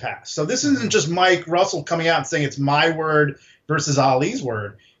Ali's past. So this isn't just Mike Russell coming out and saying it's my word versus Ali's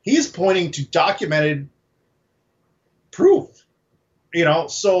word. He is pointing to documented proof.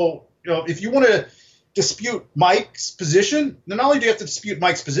 So if you want to dispute Mike's position, then not only do you have to dispute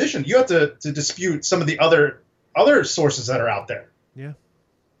Mike's position, you have to dispute some of the other sources that are out there. Yeah.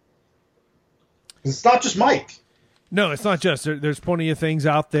 It's not just Mike. No, it's not just. There's plenty of things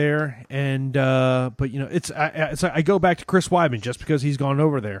out there, and but I go back to Chris Weidman just because he's gone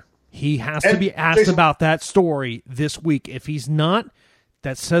over there. He has to be asked about that story this week. If he's not,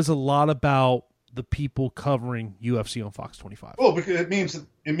 that says a lot about the people covering UFC on Fox 25? Well, because it means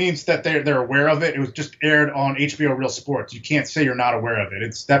that they're aware of it. It was just aired on HBO Real Sports. You can't say you're not aware of it.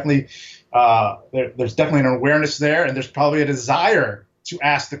 It's definitely there's definitely an awareness there, and there's probably a desire to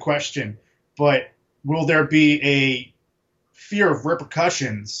ask the question. But will there be a fear of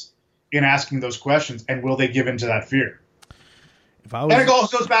repercussions in asking those questions, and will they give in to that fear? And it all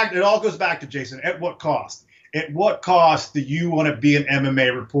goes back to Jason. At what cost? At what cost do you want to be an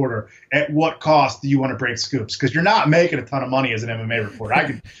MMA reporter? At what cost do you want to break scoops? Because you're not making a ton of money as an MMA reporter.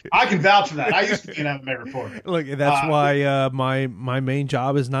 I can vouch for that. I used to be an MMA reporter. Look, that's why my main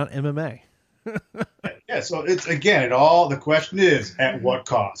job is not MMA. Yeah, so it's the question is at what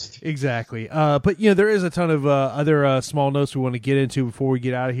cost? Exactly. But there is a ton of other small notes we want to get into before we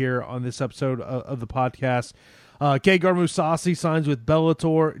get out of here on this episode of the podcast. Gegard Mousasi signs with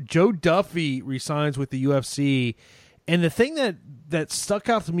Bellator. Joe Duffy resigns with the UFC. And the thing that stuck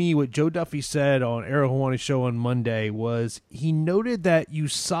out to me, what Joe Duffy said on Ariel Helwani's show on Monday, was he noted that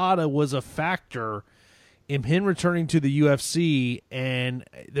USADA was a factor in him returning to the UFC. And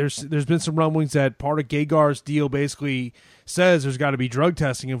there's been some rumblings that part of Gegard's deal basically says there's got to be drug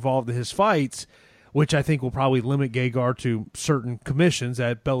testing involved in his fights, which I think will probably limit Gegard to certain commissions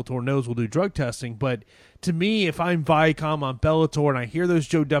that Bellator knows will do drug testing. But to me, if I'm Viacom on Bellator and I hear those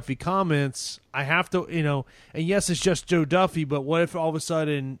Joe Duffy comments, I have to, and yes, it's just Joe Duffy, but what if all of a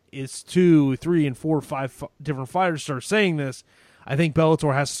sudden it's 2, 3, and 4, 5 different fighters start saying this? I think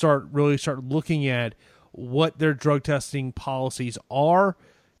Bellator has to really start looking at what their drug testing policies are,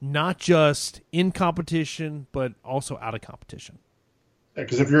 not just in competition, but also out of competition.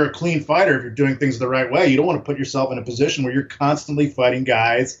 Because if you're a clean fighter, if you're doing things the right way, you don't want to put yourself in a position where you're constantly fighting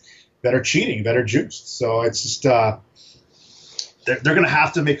guys that are cheating, that are juiced. So it's just they're going to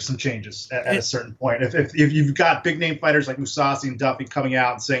have to make some changes at a certain point. If you've got big name fighters like Mousasi and Duffy coming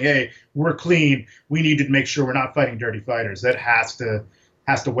out and saying, "Hey, we're clean. We need to make sure we're not fighting dirty fighters," that has to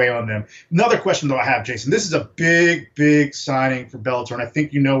weigh on them. Another question though I have, Jason. This is a big signing for Bellator, and I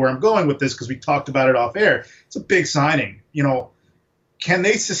think you know where I'm going with this because we talked about it off air. It's a big signing. Can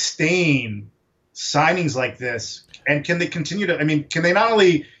they sustain signings like this? And can they continue to, can they not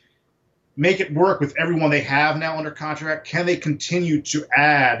only make it work with everyone they have now under contract, can they continue to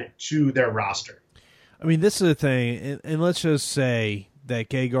add to their roster? This is the thing, and let's just say that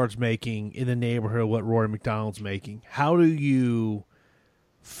Gegard's making in the neighborhood of what Rory McDonald's making. How do you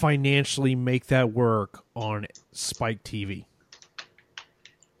financially make that work on Spike TV?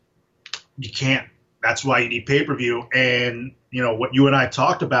 You can't. That's why you need pay-per-view. And, what you and I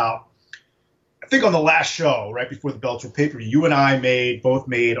talked about, I think on the last show, right before the Bellator pay-per-view, you and I both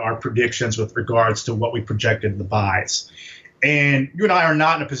made our predictions with regards to what we projected in the buys. And you and I are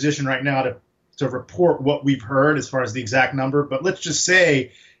not in a position right now to report what we've heard as far as the exact number, but let's just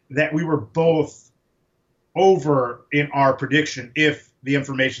say that we were both over in our prediction if the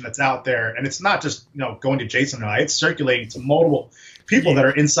information that's out there, and it's not just going to Jason and I, it's circulating to multiple people that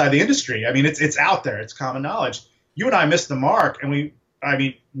are inside the industry. It's out there, it's common knowledge. You and I missed the mark, and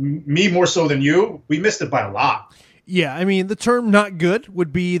me more so than you, we missed it by a lot. Yeah, the term "not good"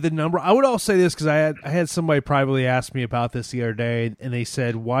 would be the number. I would also say this because I had somebody privately ask me about this the other day, and they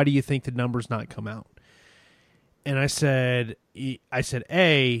said, "Why do you think the numbers not come out?" And I said,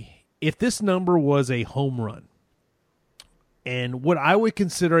 A, if this number was a home run, and what I would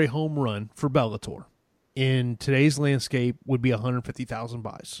consider a home run for Bellator in today's landscape would be 150,000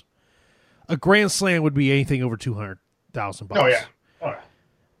 buys. A grand slam would be anything over 200,000 buys. Oh yeah. All right.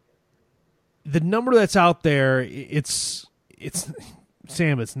 The number that's out there, it's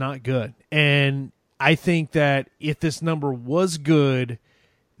Sam, it's not good. And I think that if this number was good,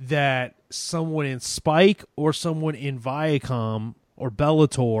 that someone in Spike or someone in Viacom or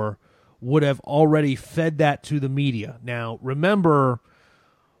Bellator would have already fed that to the media. Now, remember,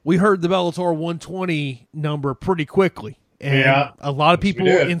 we heard the Bellator 120 number pretty quickly. And a lot of people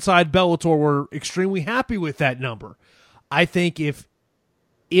inside Bellator were extremely happy with that number. I think if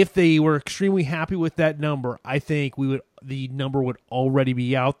they were extremely happy with that number, I think the number would already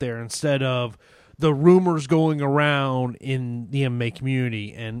be out there instead of the rumors going around in the MMA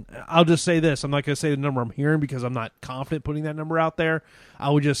community. And I'll just say this. I'm not going to say the number I'm hearing because I'm not confident putting that number out there. I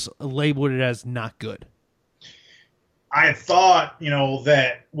would just label it as not good. I had thought,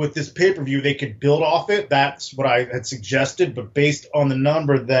 that with this pay-per-view, they could build off it. That's what I had suggested. But based on the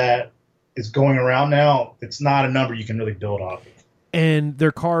number that is going around now, it's not a number you can really build off of. And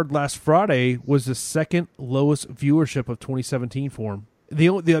their card last Friday was the second lowest viewership of 2017 for them.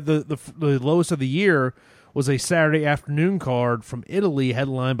 The lowest of the year was a Saturday afternoon card from Italy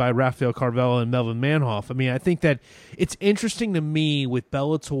headlined by Rafael Carvella and Melvin Manhoff. I think that it's interesting to me with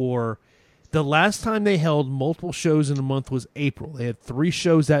Bellator The last time they held multiple shows in a month was April. They had 3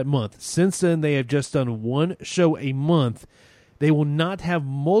 shows that month. Since then, they have just done 1 show a month. They will not have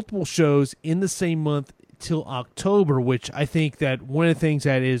multiple shows in the same month till October, which I think that one of the things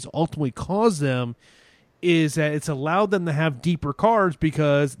that is ultimately caused them is that it's allowed them to have deeper cards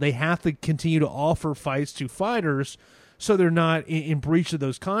because they have to continue to offer fights to fighters so they're not in breach of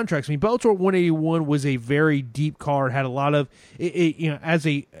those contracts. I mean, Bellator 181 was a very deep card, had a lot of, as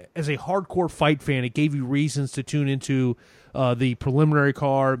a hardcore fight fan, it gave you reasons to tune into the preliminary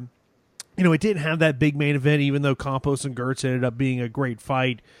card. It didn't have that big main event, even though Campos and Gertz ended up being a great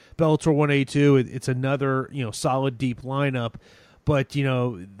fight. Bellator 182, it's another, solid, deep lineup. But,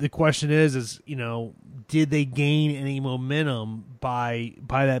 the question is, did they gain any momentum by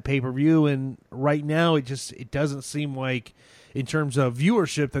that pay-per-view? And right now, it doesn't seem like, in terms of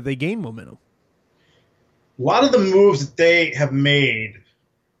viewership, that they gain momentum. A lot of the moves that they have made,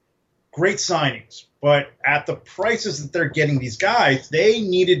 great signings, but at the prices that they're getting these guys, they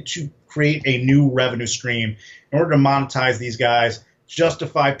needed to create a new revenue stream in order to monetize these guys,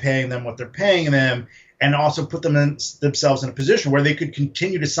 justify paying them what they're paying them, and also put themselves in a position where they could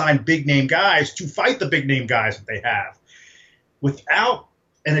continue to sign big-name guys to fight the big-name guys that they have. Without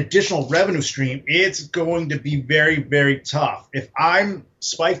an additional revenue stream, it's going to be very, very tough. If I'm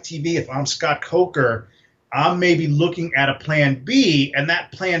Spike TV, if I'm Scott Coker, I'm maybe looking at a plan B, and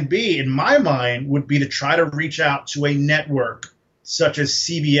that plan B, in my mind, would be to try to reach out to a network such as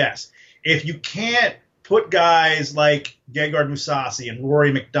CBS. If you can't put guys like Gegard Mousasi and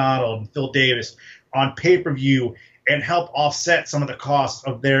Rory McDonald and Phil Davis on pay-per-view and help offset some of the costs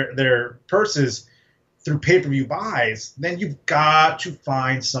of their purses through pay-per-view buys, then you've got to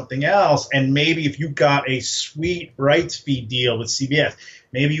find something else. And maybe if you've got a sweet rights fee deal with CBS,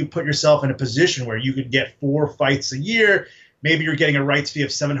 maybe you put yourself in a position where you could get 4 fights a year. Maybe you're getting a rights fee of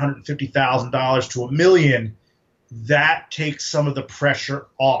 $750,000 to $1 million. That takes some of the pressure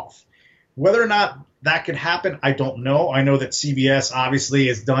off. Whether or not that could happen, I don't know. I know that CBS obviously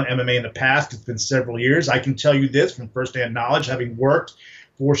has done MMA in the past. It's been several years. I can tell you this from firsthand knowledge, having worked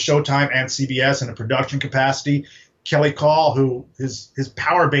for Showtime and CBS in a production capacity. Kelly Call, who his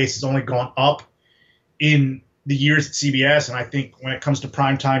power base has only gone up in the years at CBS, and I think when it comes to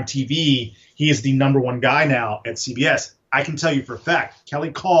primetime TV, he is the number 1 guy now at CBS. I can tell you for a fact,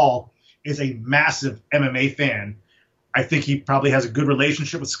 Kelly Call is a massive MMA fan. I think he probably has a good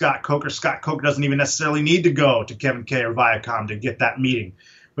relationship with Scott Coker. Scott Coker doesn't even necessarily need to go to Kevin Kay or Viacom to get that meeting.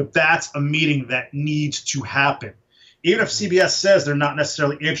 But that's a meeting that needs to happen. Even if CBS says they're not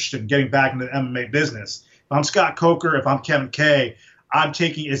necessarily interested in getting back into the MMA business, if I'm Scott Coker, if I'm Kevin Kay, I'm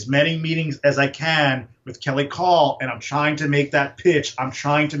taking as many meetings as I can with Kelly Call, and I'm trying to make that pitch. I'm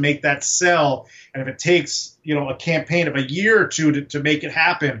trying to make that sell. And if it takes, a campaign of a year or two to make it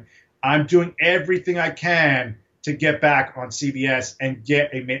happen, I'm doing everything I can to get back on CBS and get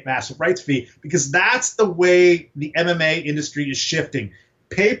a massive rights fee, because that's the way the MMA industry is shifting.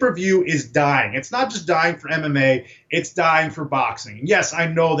 Pay-per-view is dying. It's not just dying for MMA, it's dying for boxing. And yes, I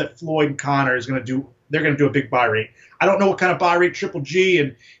know that Floyd and Conor they're going to do a big buy rate. I don't know what kind of buy rate Triple G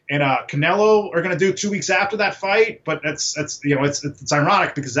and Canelo are going to do 2 weeks after that fight, but it's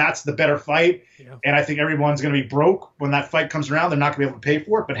ironic because that's the better fight. Yeah. And I think everyone's going to be broke when that fight comes around. They're not going to be able to pay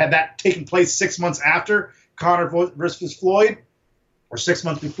for it. But had that taken place 6 months after Conor versus Floyd, or 6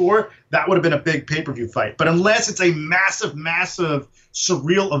 months before, that would have been a big pay-per-view fight. But unless it's a massive, massive,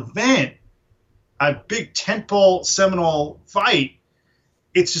 surreal event, a big tentpole seminal fight,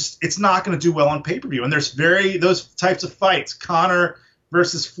 it's not going to do well on pay-per-view. And there's those types of fights, Conor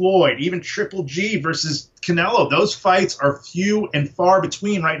versus Floyd, even Triple G versus Canelo, those fights are few and far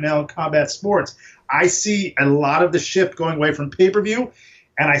between right now in combat sports. I see a lot of the shift going away from pay-per-view,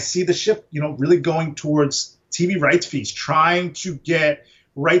 and I see the shift, really going towards TV rights fees, trying to get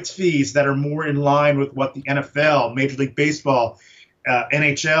rights fees that are more in line with what the NFL, Major League Baseball,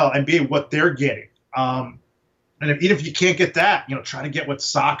 NHL, NBA, what they're getting. And even if you can't get that, try to get what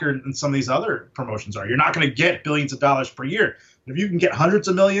soccer and some of these other promotions are. You're not going to get billions of dollars per year. But if you can get hundreds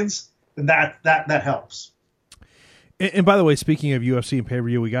of millions, then that helps. And by the way, speaking of UFC and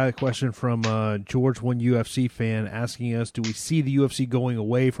pay-per-view, we got a question from George, one UFC fan, asking us, do we see the UFC going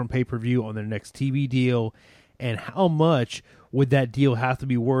away from pay-per-view on their next TV deal, and how much would that deal have to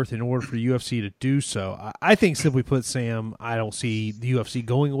be worth in order for UFC to do so? I think, simply put, Sam, I don't see the UFC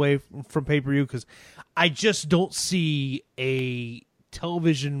going away from pay-per-view because I just don't see a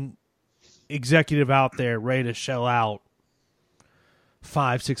television executive out there ready to shell out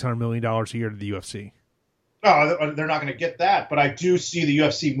 $500-600 million a year to the UFC. No, they're not going to get that. But I do see the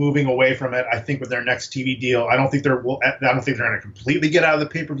UFC moving away from it. I think with their next TV deal, I don't think they're going to completely get out of the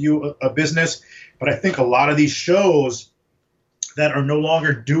pay-per-view business. But I think a lot of these shows that are no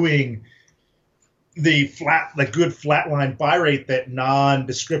longer doing the good flatline buy rate that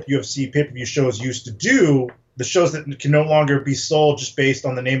nondescript UFC pay-per-view shows used to do, the shows that can no longer be sold just based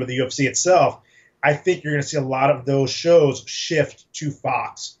on the name of the UFC itself, I think you're going to see a lot of those shows shift to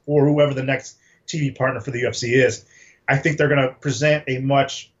Fox or whoever the next TV partner for the UFC is. I think they're going to present a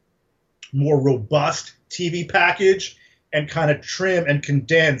much more robust TV package and kind of trim and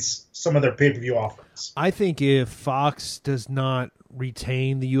condense some of their pay-per-view offerings. I think if Fox does not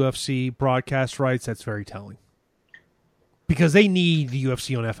retain the UFC broadcast rights, that's very telling. Because they need the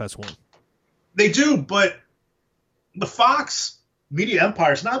UFC on FS1. They do, but the Fox media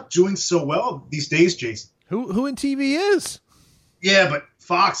empire is not doing so well these days, Jason. Who in TV is? Yeah, but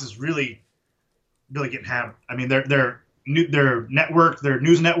Fox is really getting hammered. I mean, their network, their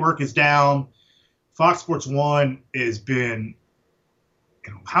news network is down. Fox Sports 1 has been,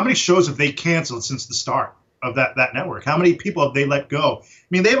 how many shows have they canceled since the start of that network? How many people have they let go? I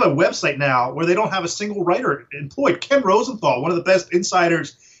mean, they have a website now where they don't have a single writer employed. Ken Rosenthal, one of the best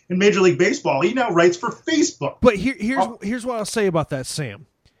insiders in Major League Baseball, he now writes for Facebook. But here's what I'll say about that, Sam.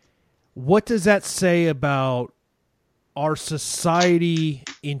 What does that say about our society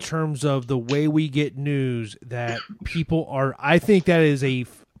in terms of the way we get news, that people are, I think that is a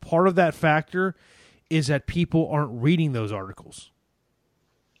part of that factor, is that people aren't reading those articles.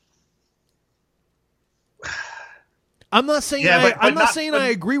 I'm not saying I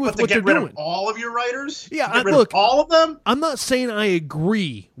agree with what they're doing. Of all of your writers? Yeah, look, all of them? I'm not saying I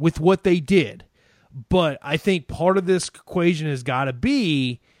agree with what they did, but I think part of this equation has got to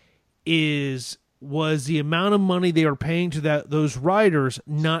be was the amount of money they were paying to those writers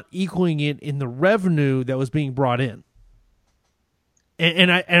not equaling it in the revenue that was being brought in.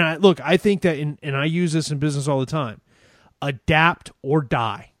 And I look, I think that, and I use this in business all the time, adapt or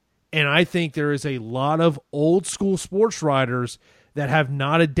die. And I think there is a lot of old school sports writers that have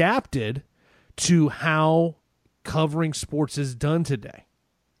not adapted to how covering sports is done today.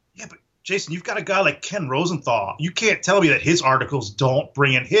 Yeah, but Jason, you've got a guy like Ken Rosenthal. You can't tell me that his articles don't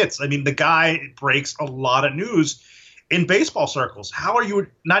bring in hits. I mean, the guy breaks a lot of news in baseball circles. How are you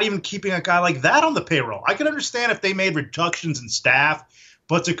not even keeping a guy like that on the payroll? I can understand if they made reductions in staff,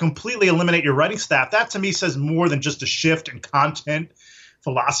 but to completely eliminate your writing staff, that to me says more than just a shift in content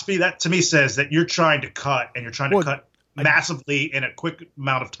philosophy. That to me says that you're trying to cut, and you're trying to cut massively in a quick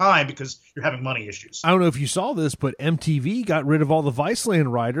amount of time because you're having money issues. I don't know if you saw this, but MTV got rid of all the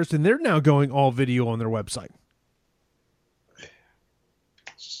Viceland writers, and they're now going all video on their website.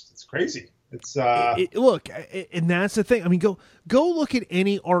 It's crazy. It's look, and that's the thing. I mean, go look at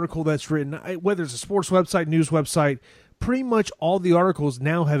any article that's written, whether it's a sports website, news website. Pretty much all the articles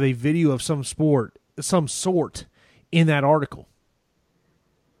now have a video of some sort in that article.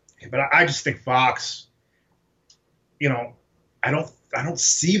 But I just think Fox, I don't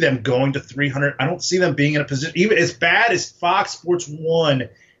see them going to 300. I don't see them being in a position, even as bad as Fox Sports 1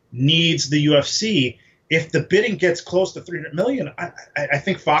 needs the UFC. If the bidding gets close to 300 million, I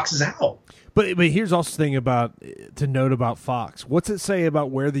think Fox is out. But here's also the thing to note about Fox. What's it say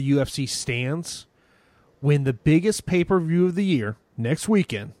about where the UFC stands when the biggest pay-per-view of the year, next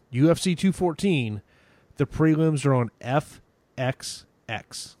weekend, UFC 214, the prelims are on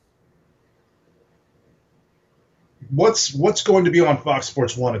FXX? What's going to be on Fox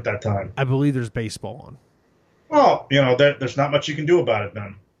Sports 1 at that time? I believe there's baseball on. Well, there's not much you can do about it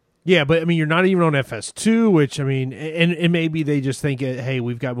then. Yeah, but I mean, you're not even on FS2, which I mean, and maybe they just think, hey,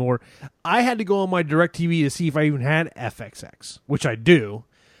 we've got more. I had to go on my DirecTV to see if I even had FXX, which I do.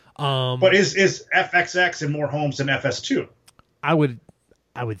 But is FXX in more homes than FS2? I would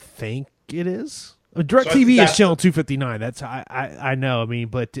think it is. DirecTV is channel 259. That's I know. I mean,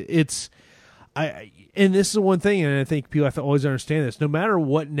 but and this is one thing, and I think people have to always understand this. No matter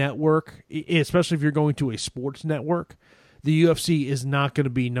what network, especially if you're going to a sports network, the UFC is not going to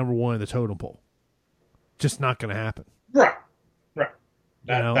be number one in the totem pole. Just not going to happen. Right.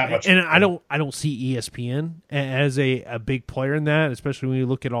 That much. And I don't see ESPN as a big player in that, especially when you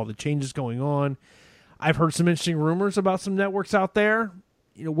look at all the changes going on. I've heard some interesting rumors about some networks out there.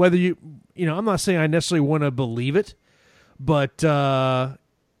 Whether I'm not saying I necessarily want to believe it, but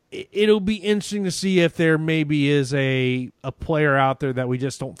it'll be interesting to see if there maybe is a player out there that we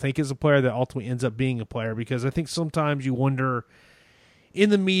just don't think is a player that ultimately ends up being a player, because I think sometimes you wonder in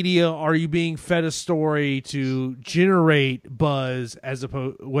the media, are you being fed a story to generate buzz as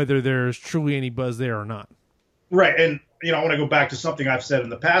opposed whether there's truly any buzz there or not? Right, and I want to go back to something I've said in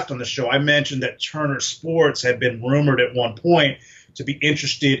the past on the show. I mentioned that Turner Sports had been rumored at one point to be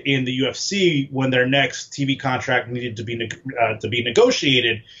interested in the UFC when their next TV contract needed to be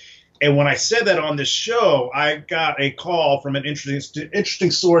negotiated. And when I said that on this show, I got a call from an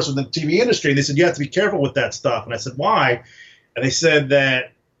interesting source in the TV industry. They said, you have to be careful with that stuff. And I said, why? And they said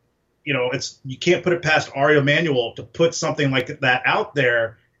that, you can't put it past Ari Emanuel to put something like that out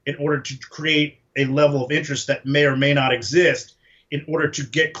there in order to create a level of interest that may or may not exist in order to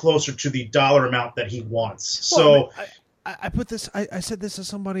get closer to the dollar amount that he wants. Well, so I put this. I said this to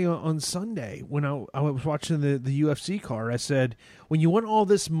somebody on Sunday when I was watching the UFC card. I said, when you want all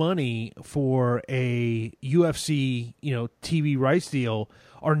this money for a UFC TV rights deal,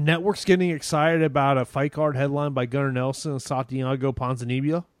 are networks getting excited about a fight card headline by Gunnar Nelson and Santiago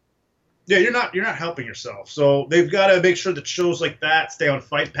Ponzinibbio? Yeah, you're not helping yourself. So they've got to make sure that shows like that stay on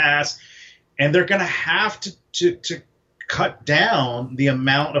Fight Pass, and they're going to have to cut down the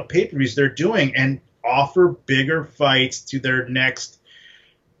amount of pay-per-views they're doing and offer bigger fights to their next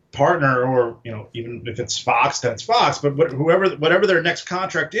partner, or even if it's Fox, then it's Fox. But whatever their next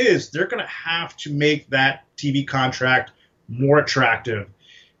contract is, they're going to have to make that TV contract more attractive.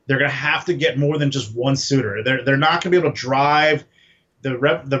 They're going to have to get more than just one suitor. They're not going to be able to drive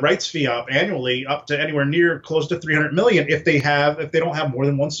the rights fee up annually up to anywhere near close to $300 million if they don't have more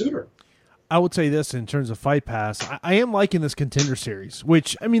than one suitor. I would say this in terms of Fight Pass. I am liking this Contender series,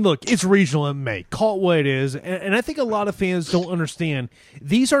 which, look, it's regional MMA. Call it what it is. And I think a lot of fans don't understand.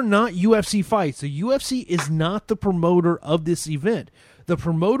 These are not UFC fights. The UFC is not the promoter of this event. The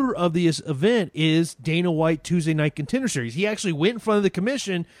promoter of this event is Dana White Tuesday Night Contender Series. He actually went in front of the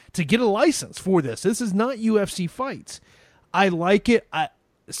commission to get a license for this. This is not UFC fights. I like it.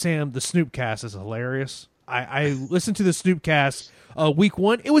 Sam, the Snoopcast is hilarious. I listened to the Snoopcast week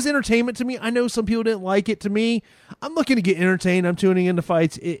one. It was entertainment to me. I know some people didn't like it. To me, I'm looking to get entertained. I'm tuning into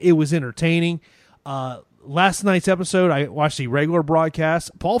fights. It was entertaining. Last night's episode, I watched the regular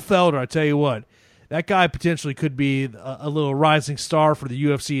broadcast. Paul Felder, I tell you what, that guy potentially could be a little rising star for the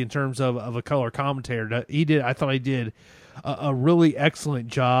UFC in terms of a color commentator. I thought he did a really excellent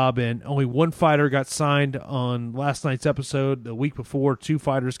job, and only one fighter got signed on last night's episode. The week before, 2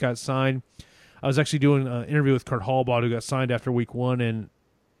 fighters got signed. I was actually doing an interview with Kurt Hallbot, who got signed after week one, and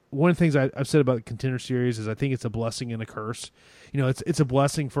one of the things I've said about the Contender Series is I think it's a blessing and a curse. It's a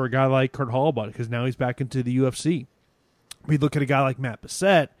blessing for a guy like Kurt Hallbot because now he's back into the UFC. We look at a guy like Matt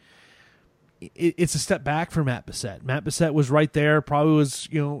Bessette, it's a step back for Matt Bessette. Matt Bessette was right there, probably was,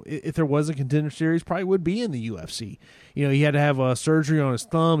 if there was a Contender Series, probably would be in the UFC. He had to have a surgery on his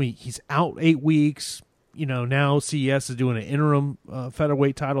thumb. He's out 8 weeks. Now CES is doing an interim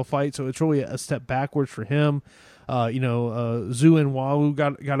featherweight title fight, so it's really a step backwards for him. Zhu and Walu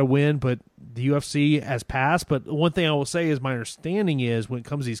got a win, but the UFC has passed. But one thing I will say is my understanding is when it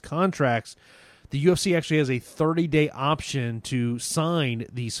comes to these contracts, the UFC actually has a 30-day option to sign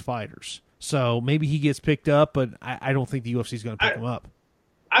these fighters. So maybe he gets picked up, but I don't think the UFC is going to pick him up.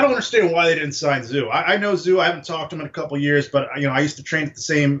 I don't understand why they didn't sign Zhu. I know Zhu. I haven't talked to him in a couple of years, but I used to train at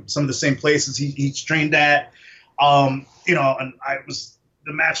some of the same places he's trained at. And I was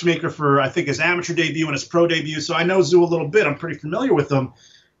the matchmaker for I think his amateur debut and his pro debut, so I know Zhu a little bit. I'm pretty familiar with him.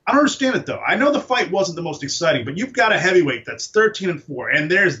 I don't understand it though. I know the fight wasn't the most exciting, but you've got a heavyweight that's 13-4, and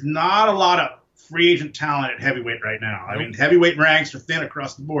there's not a lot of free agent talent at heavyweight right now. I mean, heavyweight ranks are thin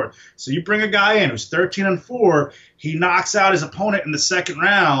across the board. So you bring a guy in who's 13-4, he knocks out his opponent in the second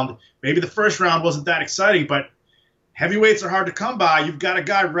round. Maybe the first round wasn't that exciting, but heavyweights are hard to come by. You've got a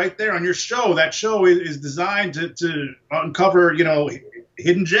guy right there on your show. That show is designed to uncover,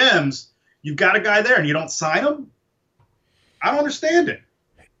 hidden gems. You've got a guy there and you don't sign him? I don't understand it.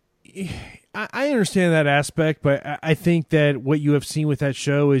 I understand that aspect, but I think that what you have seen with that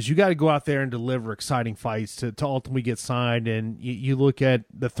show is you got to go out there and deliver exciting fights to ultimately get signed. And you look at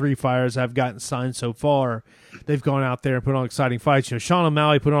the 3 fighters that have gotten signed so far, they've gone out there and put on exciting fights. Sean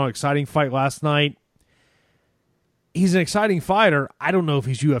O'Malley put on an exciting fight last night. He's an exciting fighter. I don't know if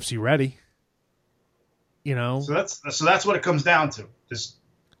he's UFC ready. So that's what it comes down to.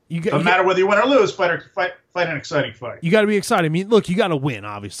 No matter whether you win or lose, fight an exciting fight. You got to be excited. Look, you got to win,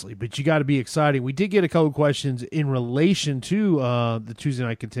 obviously, but you got to be excited. We did get a couple questions in relation to the Tuesday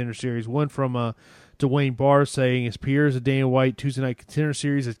Night Contender Series. One from Dwayne Barr saying, his peers at Dana White Tuesday Night Contender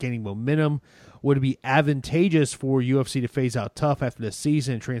Series is gaining momentum. Would it be advantageous for UFC to phase out Tough after this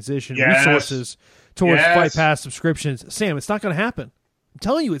season and transition resources towards Fight Pass subscriptions? Sam, it's not going to happen. I'm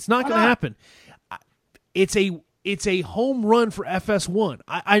telling you, it's not going to happen. It's a home run for FS1.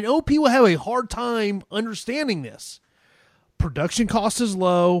 I know people have a hard time understanding this, production cost is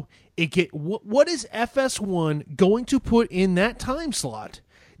low. What is FS1 going to put in that time slot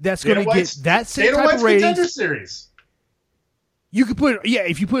that's going to get that same type of ratings? Contender series. You could put it,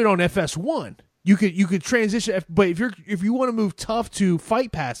 if you put it on FS1, you could transition. But if you want to move Tough to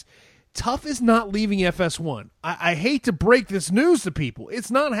Fight Pass, Tough is not leaving FS1. I hate to break this news to people. It's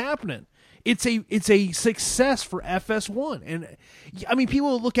not happening. It's a success for FS1. And I mean, people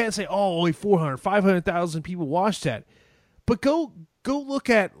will look at it and say, oh, only 400, 500,000 people watched that. But go look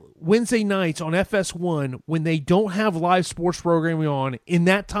at Wednesday nights on FS1 when they don't have live sports programming on in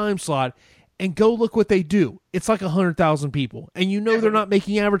that time slot, and go look what they do. It's like 100,000 people. And they're not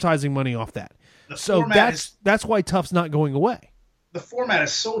making advertising money off that. So that's why Tough's not going away. The format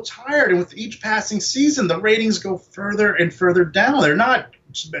is so tired, and with each passing season, the ratings go further and further down. They're not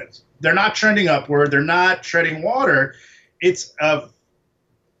trending upward. They're not treading water. It's a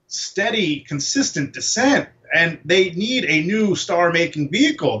steady, consistent descent, and they need a new star-making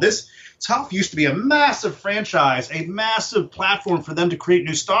vehicle. This Tough used to be a massive franchise, a massive platform for them to create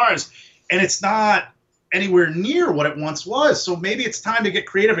new stars, and it's not anywhere near what it once was. So maybe it's time to get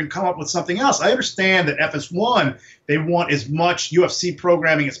creative and come up with something else. I understand that FS1, they want as much UFC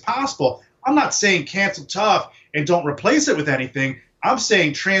programming as possible. I'm not saying cancel Tough and don't replace it with anything. I'm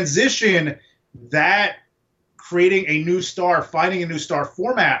saying transition that, creating a new star, finding a new star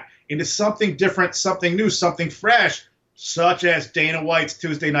format into something different, something new, something fresh, such as Dana White's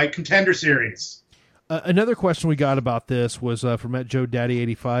Tuesday Night Contender Series. Another question we got about this was from Joe Daddy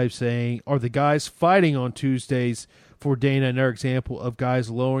 85 saying, are the guys fighting on Tuesdays for Dana another example of guys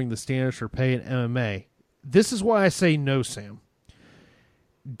lowering the standards for pay in MMA? This is why I say no, Sam.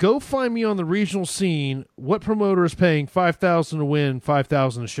 Go find me on the regional scene what promoter is paying $5,000 to win,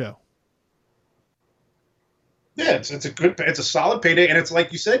 $5,000 a show. Yeah, it's a solid payday, and it's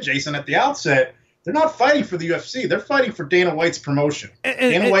like you said, Jason, at the outset. They're not fighting for the UFC. They're fighting for Dana White's promotion.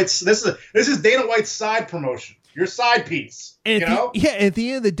 This is Dana White's side promotion. Your side piece. At the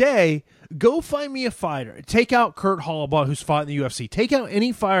end of the day, go find me a fighter. Take out Kurt Hallbaugh, who's fought in the UFC. Take out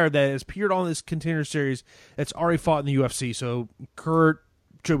any fighter that has appeared on this Contender Series that's already fought in the UFC. So Kurt,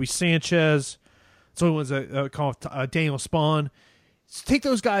 Joey Sanchez, someone was called Daniel Spawn. Take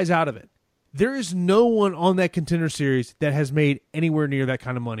those guys out of it. There is no one on that Contender Series that has made anywhere near that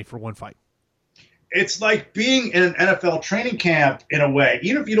kind of money for one fight. It's like being in an NFL training camp in a way.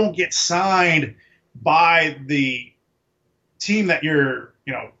 Even if you don't get signed by the team that you're,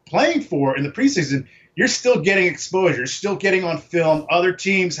 playing for in the preseason, you're still getting exposure. You're still getting on film. Other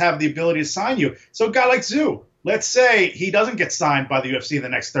teams have the ability to sign you. So a guy like Zoo, let's say he doesn't get signed by the UFC in the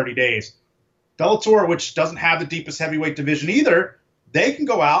next 30 days. Bellator, which doesn't have the deepest heavyweight division either, they can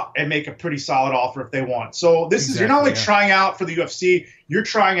go out and make a pretty solid offer if they want. So you're not only trying out for the UFC, you're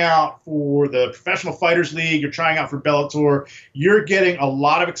trying out for the Professional Fighters League, you're trying out for Bellator. You're getting a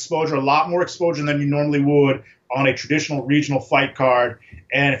lot of exposure, a lot more exposure than you normally would on a traditional regional fight card.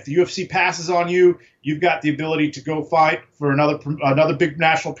 And if the UFC passes on you, you've got the ability to go fight for another big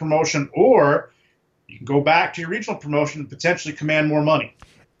national promotion, or you can go back to your regional promotion and potentially command more money.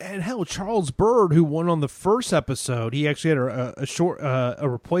 And hell, Charles Bird, who won on the first episode, he actually had a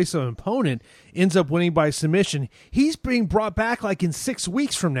replacement opponent, ends up winning by submission. He's being brought back like in 6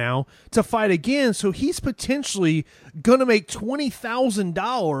 weeks from now to fight again, so he's potentially going to make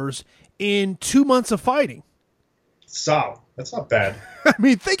 $20,000 in 2 months of fighting. Solid. That's not bad. I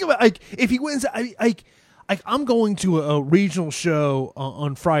mean, think about if he wins. I'm going to a regional show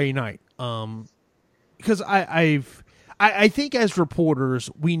on Friday night because I think as reporters,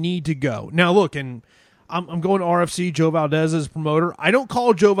 we need to go. Now, look, and I'm going to RFC, Joe Valdez as promoter. I don't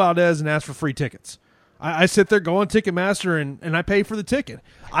call Joe Valdez and ask for free tickets. I sit there, go on Ticketmaster, and I pay for the ticket.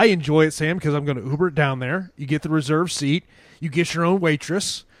 I enjoy it, Sam, because I'm going to Uber it down there. You get the reserved seat. You get your own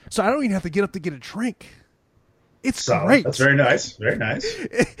waitress. So I don't even have to get up to get a drink. It's great. That's very nice. Very nice.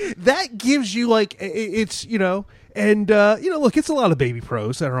 That gives you, look, it's a lot of baby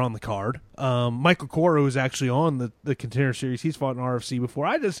pros that are on the card. Michael Coro is actually on the Contender Series. He's fought in RFC before.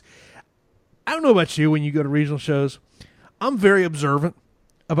 I don't know about you when you go to regional shows. I'm very observant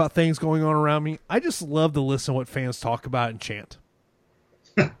about things going on around me. I just love to listen to what fans talk about and chant.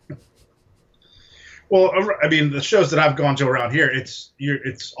 Well, I mean, the shows that I've gone to around here, it's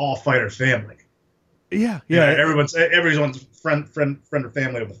all fighter family. Yeah. Everyone's friend or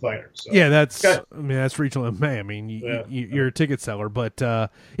family of the fighter. So. Yeah, that's regional MMA. I mean, you're a ticket seller, but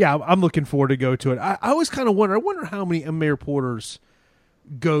I'm looking forward to go to it. I always kind of wonder. I wonder how many MMA reporters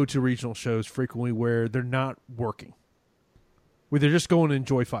go to regional shows frequently where they're not working, where they're just going to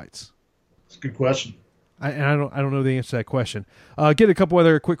enjoy fights. That's a good question. I don't know the answer to that question. Get a couple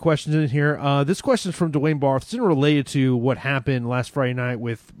other quick questions in here. This question is from Dwayne Barth. It's related to what happened last Friday night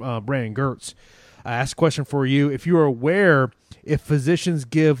with Brandon Gertz. I asked a question for you. If you are aware if physicians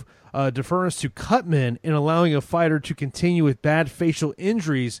give deference to cutmen in allowing a fighter to continue with bad facial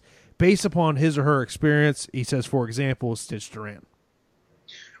injuries based upon his or her experience, he says, for example, Stitch Duran.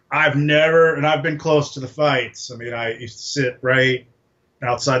 I've never, and I've been close to the fights. I mean, I used to sit right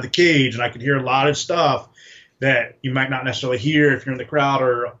outside the cage, and I could hear a lot of stuff that you might not necessarily hear if you're in the crowd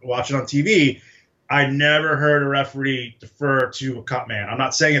or watch it on TV. I never heard a referee defer to a cut man. I'm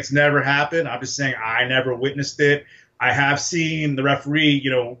not saying it's never happened. I'm just saying I never witnessed it. I have seen the referee,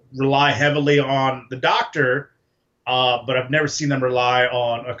 rely heavily on the doctor, but I've never seen them rely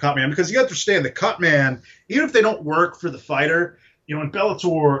on a cut man, because you understand the cut man, even if they don't work for the fighter, in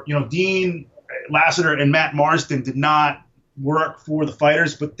Bellator, Dean Lassiter and Matt Marsden did not work for the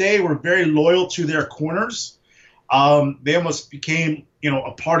fighters, but they were very loyal to their corners. They almost became,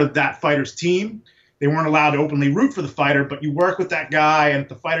 a part of that fighter's team. They weren't allowed to openly root for the fighter, but you work with that guy, and if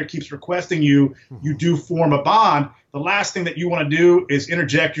the fighter keeps requesting you, you do form a bond. The last thing that you want to do is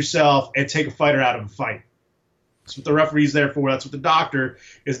interject yourself and take a fighter out of a fight. That's what the referee's there for. That's what the doctor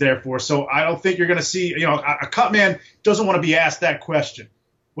is there for. So I don't think you're going to see, a cut man doesn't want to be asked that question.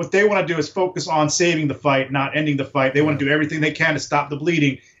 What they want to do is focus on saving the fight, not ending the fight. They want to do everything they can to stop the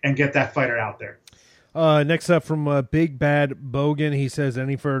bleeding and get that fighter out there. Next up from Big Bad Bogan, he says,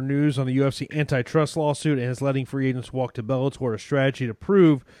 any further news on the UFC antitrust lawsuit and is letting free agents walk to Bellator a strategy to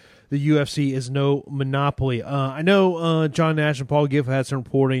prove the UFC is no monopoly? I know John Nash and Paul Giff had some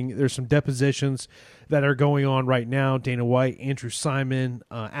reporting. There's some depositions that are going on right now. Dana White, Andrew Simon.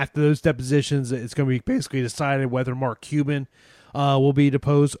 After those depositions, it's going to be basically decided whether Mark Cuban will be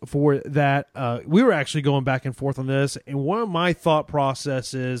deposed for that. We were actually going back and forth on this, and one of my thought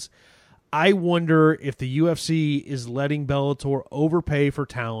processes, I wonder if the UFC is letting Bellator overpay for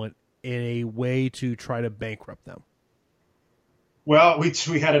talent in a way to try to bankrupt them. Well,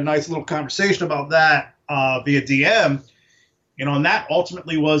 we had a nice little conversation about that via DM. And that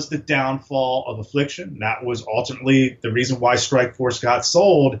ultimately was the downfall of Affliction. That was ultimately the reason why Strikeforce got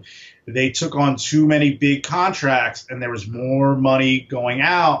sold. They took on too many big contracts, and there was more money going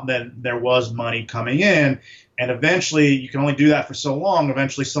out than there was money coming in. And eventually, you can only do that for so long.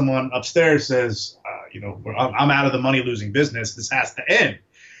 Eventually, someone upstairs says, I'm out of the money-losing business. This has to end.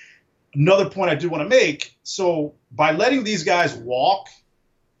 Another point I do want to make, so by letting these guys walk,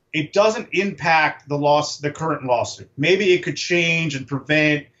 it doesn't impact the current lawsuit. Maybe it could change and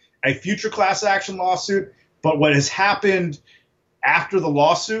prevent a future class action lawsuit, but what has happened after the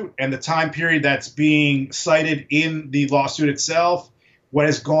lawsuit and the time period that's being cited in the lawsuit itself, what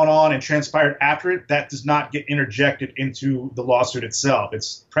has gone on and transpired after it, that does not get interjected into the lawsuit itself.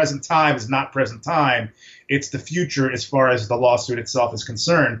 It's present time is not present time. It's the future as far as the lawsuit itself is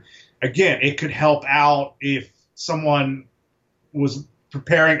concerned. Again, it could help out if someone was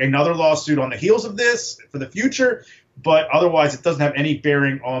preparing another lawsuit on the heels of this for the future, but otherwise it doesn't have any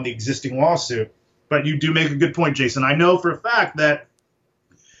bearing on the existing lawsuit. But you do make a good point, Jason. I know for a fact that,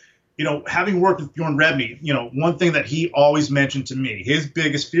 having worked with Bjorn Rebney, one thing that he always mentioned to me, his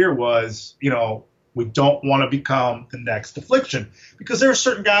biggest fear was, we don't want to become the next Affliction, because there are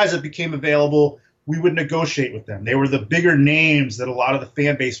certain guys that became available. We would negotiate with them. They were the bigger names that a lot of the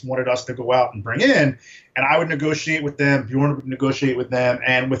fan base wanted us to go out and bring in. And I would negotiate with them. Bjorn would negotiate with them.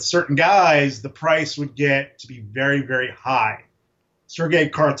 And with certain guys, the price would get to be very, very high. Sergei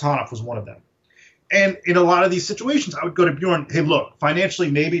Karatanov was one of them. And in a lot of these situations, I would go to Bjorn, hey, look,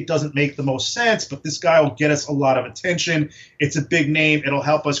 financially, maybe it doesn't make the most sense, but this guy will get us a lot of attention. It's a big name. It'll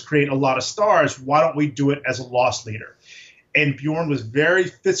help us create a lot of stars. Why don't we do it as a loss leader? And Bjorn was very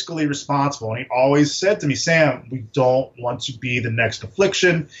fiscally responsible. And he always said to me, Sam, we don't want to be the next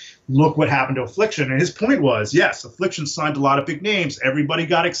Affliction. Look what happened to Affliction. And his point was, yes, Affliction signed a lot of big names. Everybody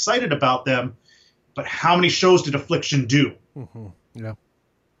got excited about them. But how many shows did Affliction do? Mm-hmm. Yeah.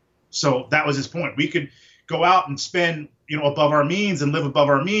 So that was his point. We could go out and spend, above our means and live above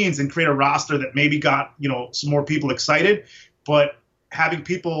our means and create a roster that maybe got, some more people excited. But having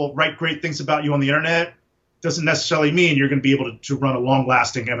people write great things about you on the internet doesn't necessarily mean you're going to be able to run a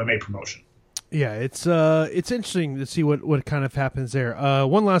long-lasting MMA promotion. Yeah, it's interesting to see what kind of happens there.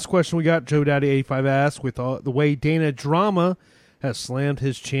 One last question we got, Joe Daddy 85 asked, with the way Dana Drama has slammed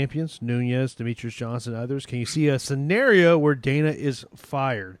his champions, Nunez, Demetrius Johnson, and others, can you see a scenario where Dana is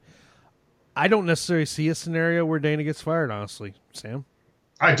fired? I don't necessarily see a scenario where Dana gets fired, honestly. Sam?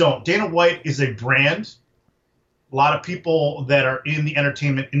 I don't. Dana White is a brand. A lot of people that are in the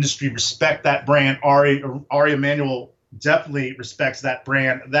entertainment industry respect that brand. Ari Emanuel definitely respects that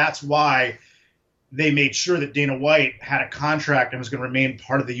brand. That's why they made sure that Dana White had a contract and was going to remain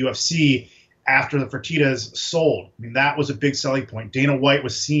part of the UFC after the Fertittas sold. I mean, that was a big selling point. Dana White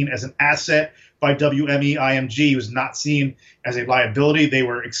was seen as an asset by WME IMG. He was not seen as a liability. They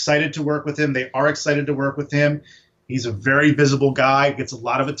were excited to work with him. They are excited to work with him. He's a very visible guy, gets a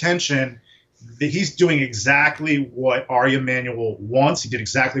lot of attention. He's doing exactly what Ari Emanuel wants. He did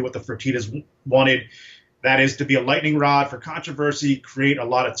exactly what the Fertittas wanted. That is to be a lightning rod for controversy, create a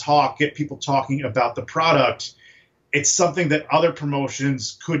lot of talk, get people talking about the product. It's something that other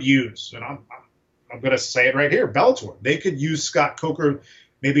promotions could use. And I'm going to say it right here, Bellator. They could use Scott Coker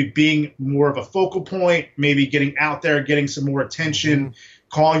maybe being more of a focal point, maybe getting out there, getting some more attention,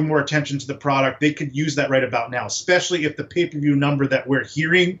 calling more attention to the product. They could use that right about now, especially if the pay-per-view number that we're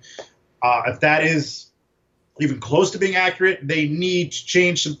hearing, if that is even close to being accurate, they need to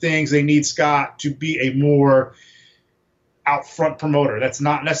change some things. They need Scott to be a more out front promoter. That's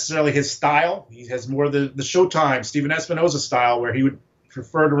not necessarily his style. He has more the Showtime, Steven Espinoza style, where he would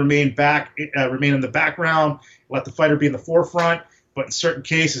prefer to remain in the background, let the fighter be in the forefront. But in certain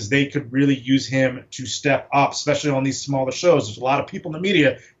cases, they could really use him to step up, especially on these smaller shows. There's a lot of people in the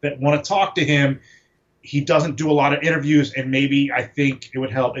media that want to talk to him. He doesn't do a lot of interviews, and maybe I think it would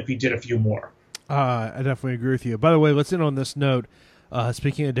help if he did a few more. I definitely agree with you. By the way, let's end on this note.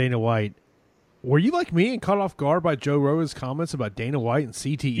 Speaking of Dana White, were you like me and caught off guard by Joe Rogan's comments about Dana White and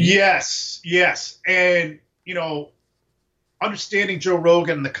CTE? Yes. And, understanding Joe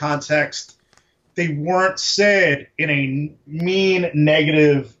Rogan in the context, they weren't said in a mean,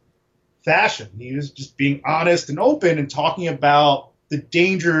 negative fashion. He was just being honest and open and talking about the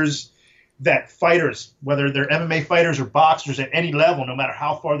dangers that fighters, whether they're MMA fighters or boxers at any level, no matter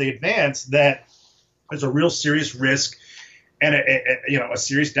how far they advance, that there's a real serious risk and a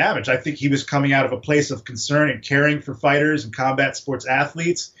serious damage. I think he was coming out of a place of concern and caring for fighters and combat sports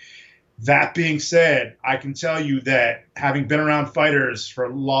athletes. That being said, I can tell you that having been around fighters for a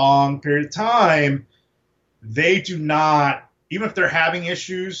long period of time, they do not, even if they're having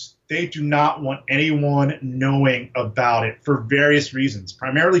issues, they do not want anyone knowing about it for various reasons,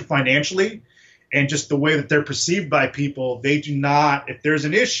 primarily financially and just the way that they're perceived by people. They do not, if there's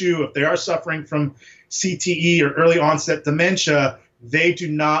an issue, if they are suffering from CTE or early onset dementia, they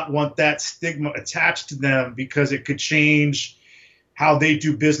do not want that stigma attached to them because it could change how they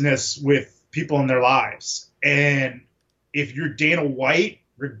do business with people in their lives. And if you're Dana White,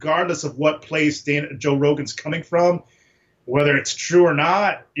 regardless of what place Joe Rogan's coming from, whether it's true or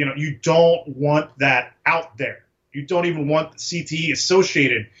not, you don't want that out there. You don't even want CTE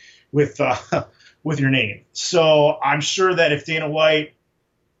associated with your name. So I'm sure that if Dana White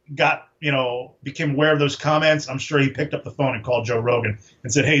became aware of those comments, I'm sure he picked up the phone and called Joe Rogan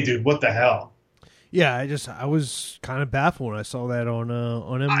and said, "Hey, dude, what the hell?" Yeah, I was kind of baffled when I saw that on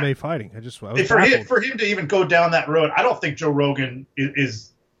MMA Fighting. I was for him to even go down that road, I don't think Joe Rogan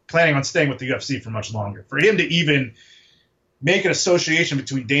is planning on staying with the UFC for much longer. For him to even make an association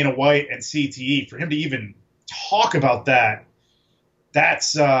between Dana White and CTE, for him to even talk about that's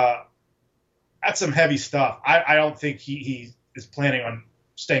some heavy stuff. I don't think he is planning on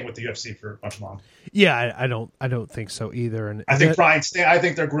staying with the UFC for much longer. Yeah, I don't think so either. And I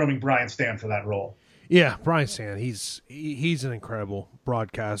think they're grooming Brian Stan for that role. Yeah, Brian Stan, he's an incredible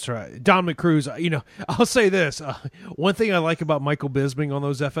broadcaster. Dominic Cruz, I'll say this. One thing I like about Michael Bisping on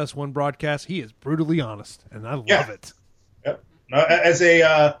those FS1 broadcasts, he is brutally honest, and I love it. Yep. As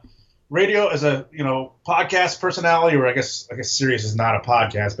a podcast personality, or I guess Sirius is not a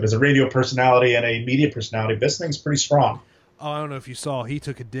podcast, but as a radio personality and a media personality, Bisping's pretty strong. Oh, I don't know if you saw, he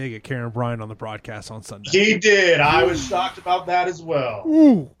took a dig at Karen Bryant on the broadcast on Sunday. He did. I was shocked about that as well.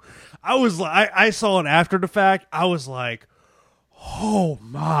 Ooh. I saw it after the fact. I was like, oh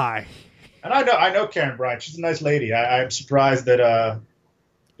my. And I know Karen Bryant. She's a nice lady. I'm surprised that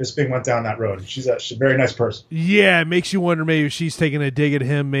Bisping went down that road. She's a very nice person. Yeah, it makes you wonder maybe she's taking a dig at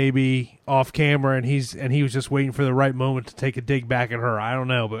him maybe off camera and he was just waiting for the right moment to take a dig back at her. I don't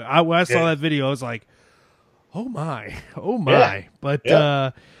know. But when I saw that video, I was like, oh my. Yeah.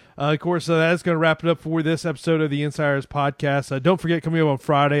 But of course, that's going to wrap it up for this episode of the Insiders Podcast. Don't forget, coming up on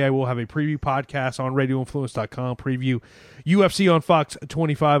Friday, I will have a preview podcast on RadioInfluence.com, preview UFC on Fox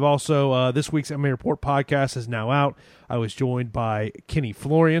 25. Also, this week's MMA Report podcast is now out. I was joined by Kenny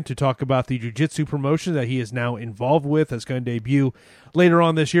Florian to talk about the jiu-jitsu promotion that he is now involved with. That's going to debut later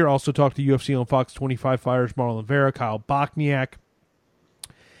on this year. Also talked to UFC on Fox 25 fighters Marlon Vera, Kyle Bochniak,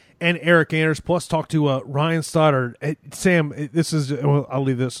 and Eric Anders, plus talk to Ryan Stoddard. Sam, I'll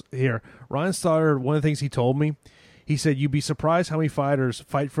leave this here. Ryan Stoddard, one of the things he told me, he said, you'd be surprised how many fighters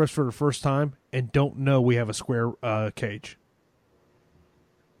fight for us for the first time and don't know we have a square cage.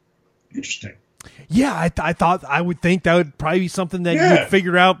 Interesting. Yeah, I would think that would probably be something that you'd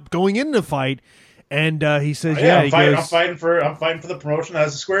figure out going into the fight. And he says, I'm fighting for the promotion that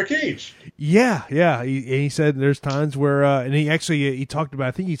has a square cage. Yeah. He said there's times where, and he talked about,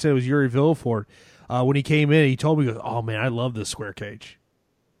 I think he said it was Yuri Villafort. When he came in, he told me, he goes, "Oh man, I love this square cage."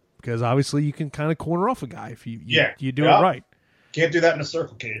 Because obviously you can kind of corner off a guy if you do it right. Can't do that in a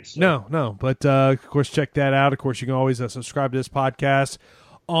circle cage. So. No. But, of course, check that out. Of course, you can always subscribe to this podcast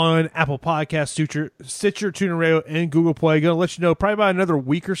on Apple Podcasts, Stitcher, TuneIn Radio, and Google Play. Going to let you know, probably about another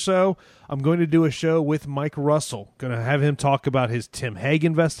week or so, I'm going to do a show with Mike Russell. Going to have him talk about his Tim Hague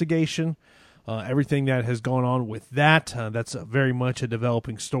investigation, everything that has gone on with that. That's very much a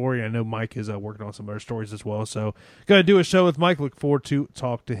developing story. I know Mike is working on some other stories as well. So going to do a show with Mike. Look forward to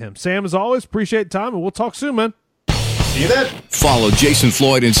talk to him. Sam, as always, appreciate the time, and we'll talk soon, man. See you then. Follow Jason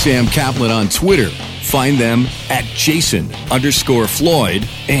Floyd and Sam Kaplan on Twitter. Find them at Jason_Floyd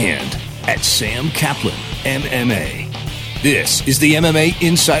and at Sam Kaplan MMA. This is the MMA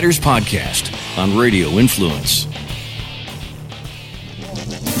Insiders Podcast on Radio Influence.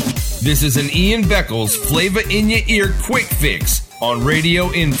 This is an Ian Beckles Flavor in Your Ear quick fix on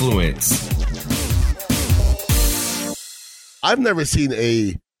Radio Influence. I've never seen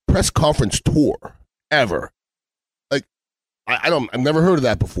a press conference tour ever. Like, I've never heard of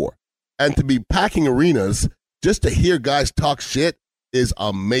that before. And to be packing arenas just to hear guys talk shit is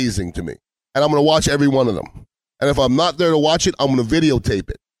amazing to me. And I'm going to watch every one of them. And if I'm not there to watch it, I'm going to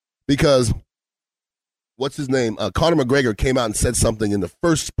videotape it. Because, what's his name? Conor McGregor came out and said something in the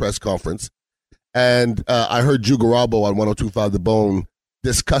first press conference. And I heard Drew Garabo on 102.5 The Bone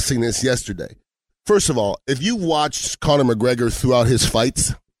discussing this yesterday. First of all, if you watched Conor McGregor throughout his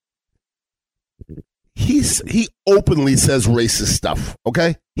fights, he openly says racist stuff,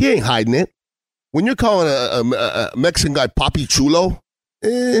 okay? He ain't hiding it. When you're calling a Mexican guy Papi Chulo,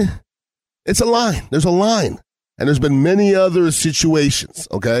 it's a line. There's a line. And there's been many other situations,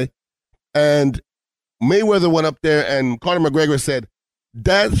 okay? And Mayweather went up there and Conor McGregor said,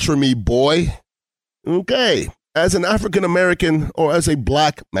 "Dance for me, boy." Okay. As an African-American or as a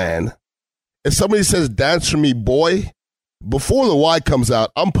black man, if somebody says dance for me, boy, before the Y comes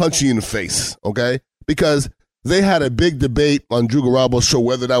out, I'm punching you in the face, okay? Because they had a big debate on Drew Garabo's show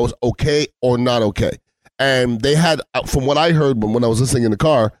whether that was okay or not okay. And they had, from what I heard when I was listening in the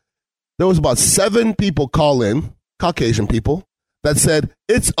car, there was about 7 people call in, Caucasian people, that said,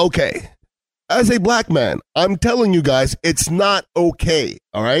 it's okay. As a black man, I'm telling you guys, it's not okay,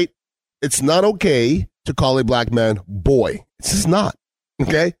 all right? It's not okay to call a black man boy. It's just not,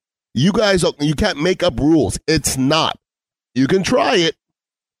 okay? You guys, you can't make up rules. It's not. You can try it.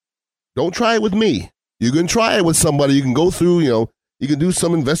 Don't try it with me. You can try it with somebody. You can go through, you can do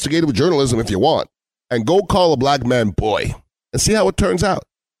some investigative journalism if you want and go call a black man boy and see how it turns out.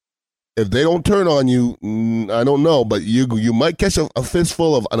 If they don't turn on you, I don't know, but you might catch a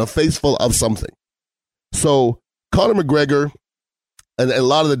fistful of something. So Conor McGregor and a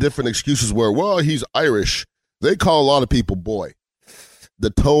lot of the different excuses were, well, he's Irish. They call a lot of people boy. The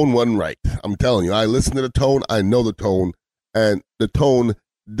tone wasn't right. I'm telling you, I listened to the tone. I know the tone, and the tone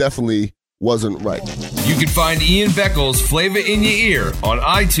definitely wasn't right. You can find Ian Beckles Flavor in Your Ear on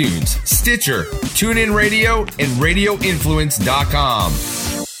iTunes, Stitcher, TuneIn Radio, and RadioInfluence.com.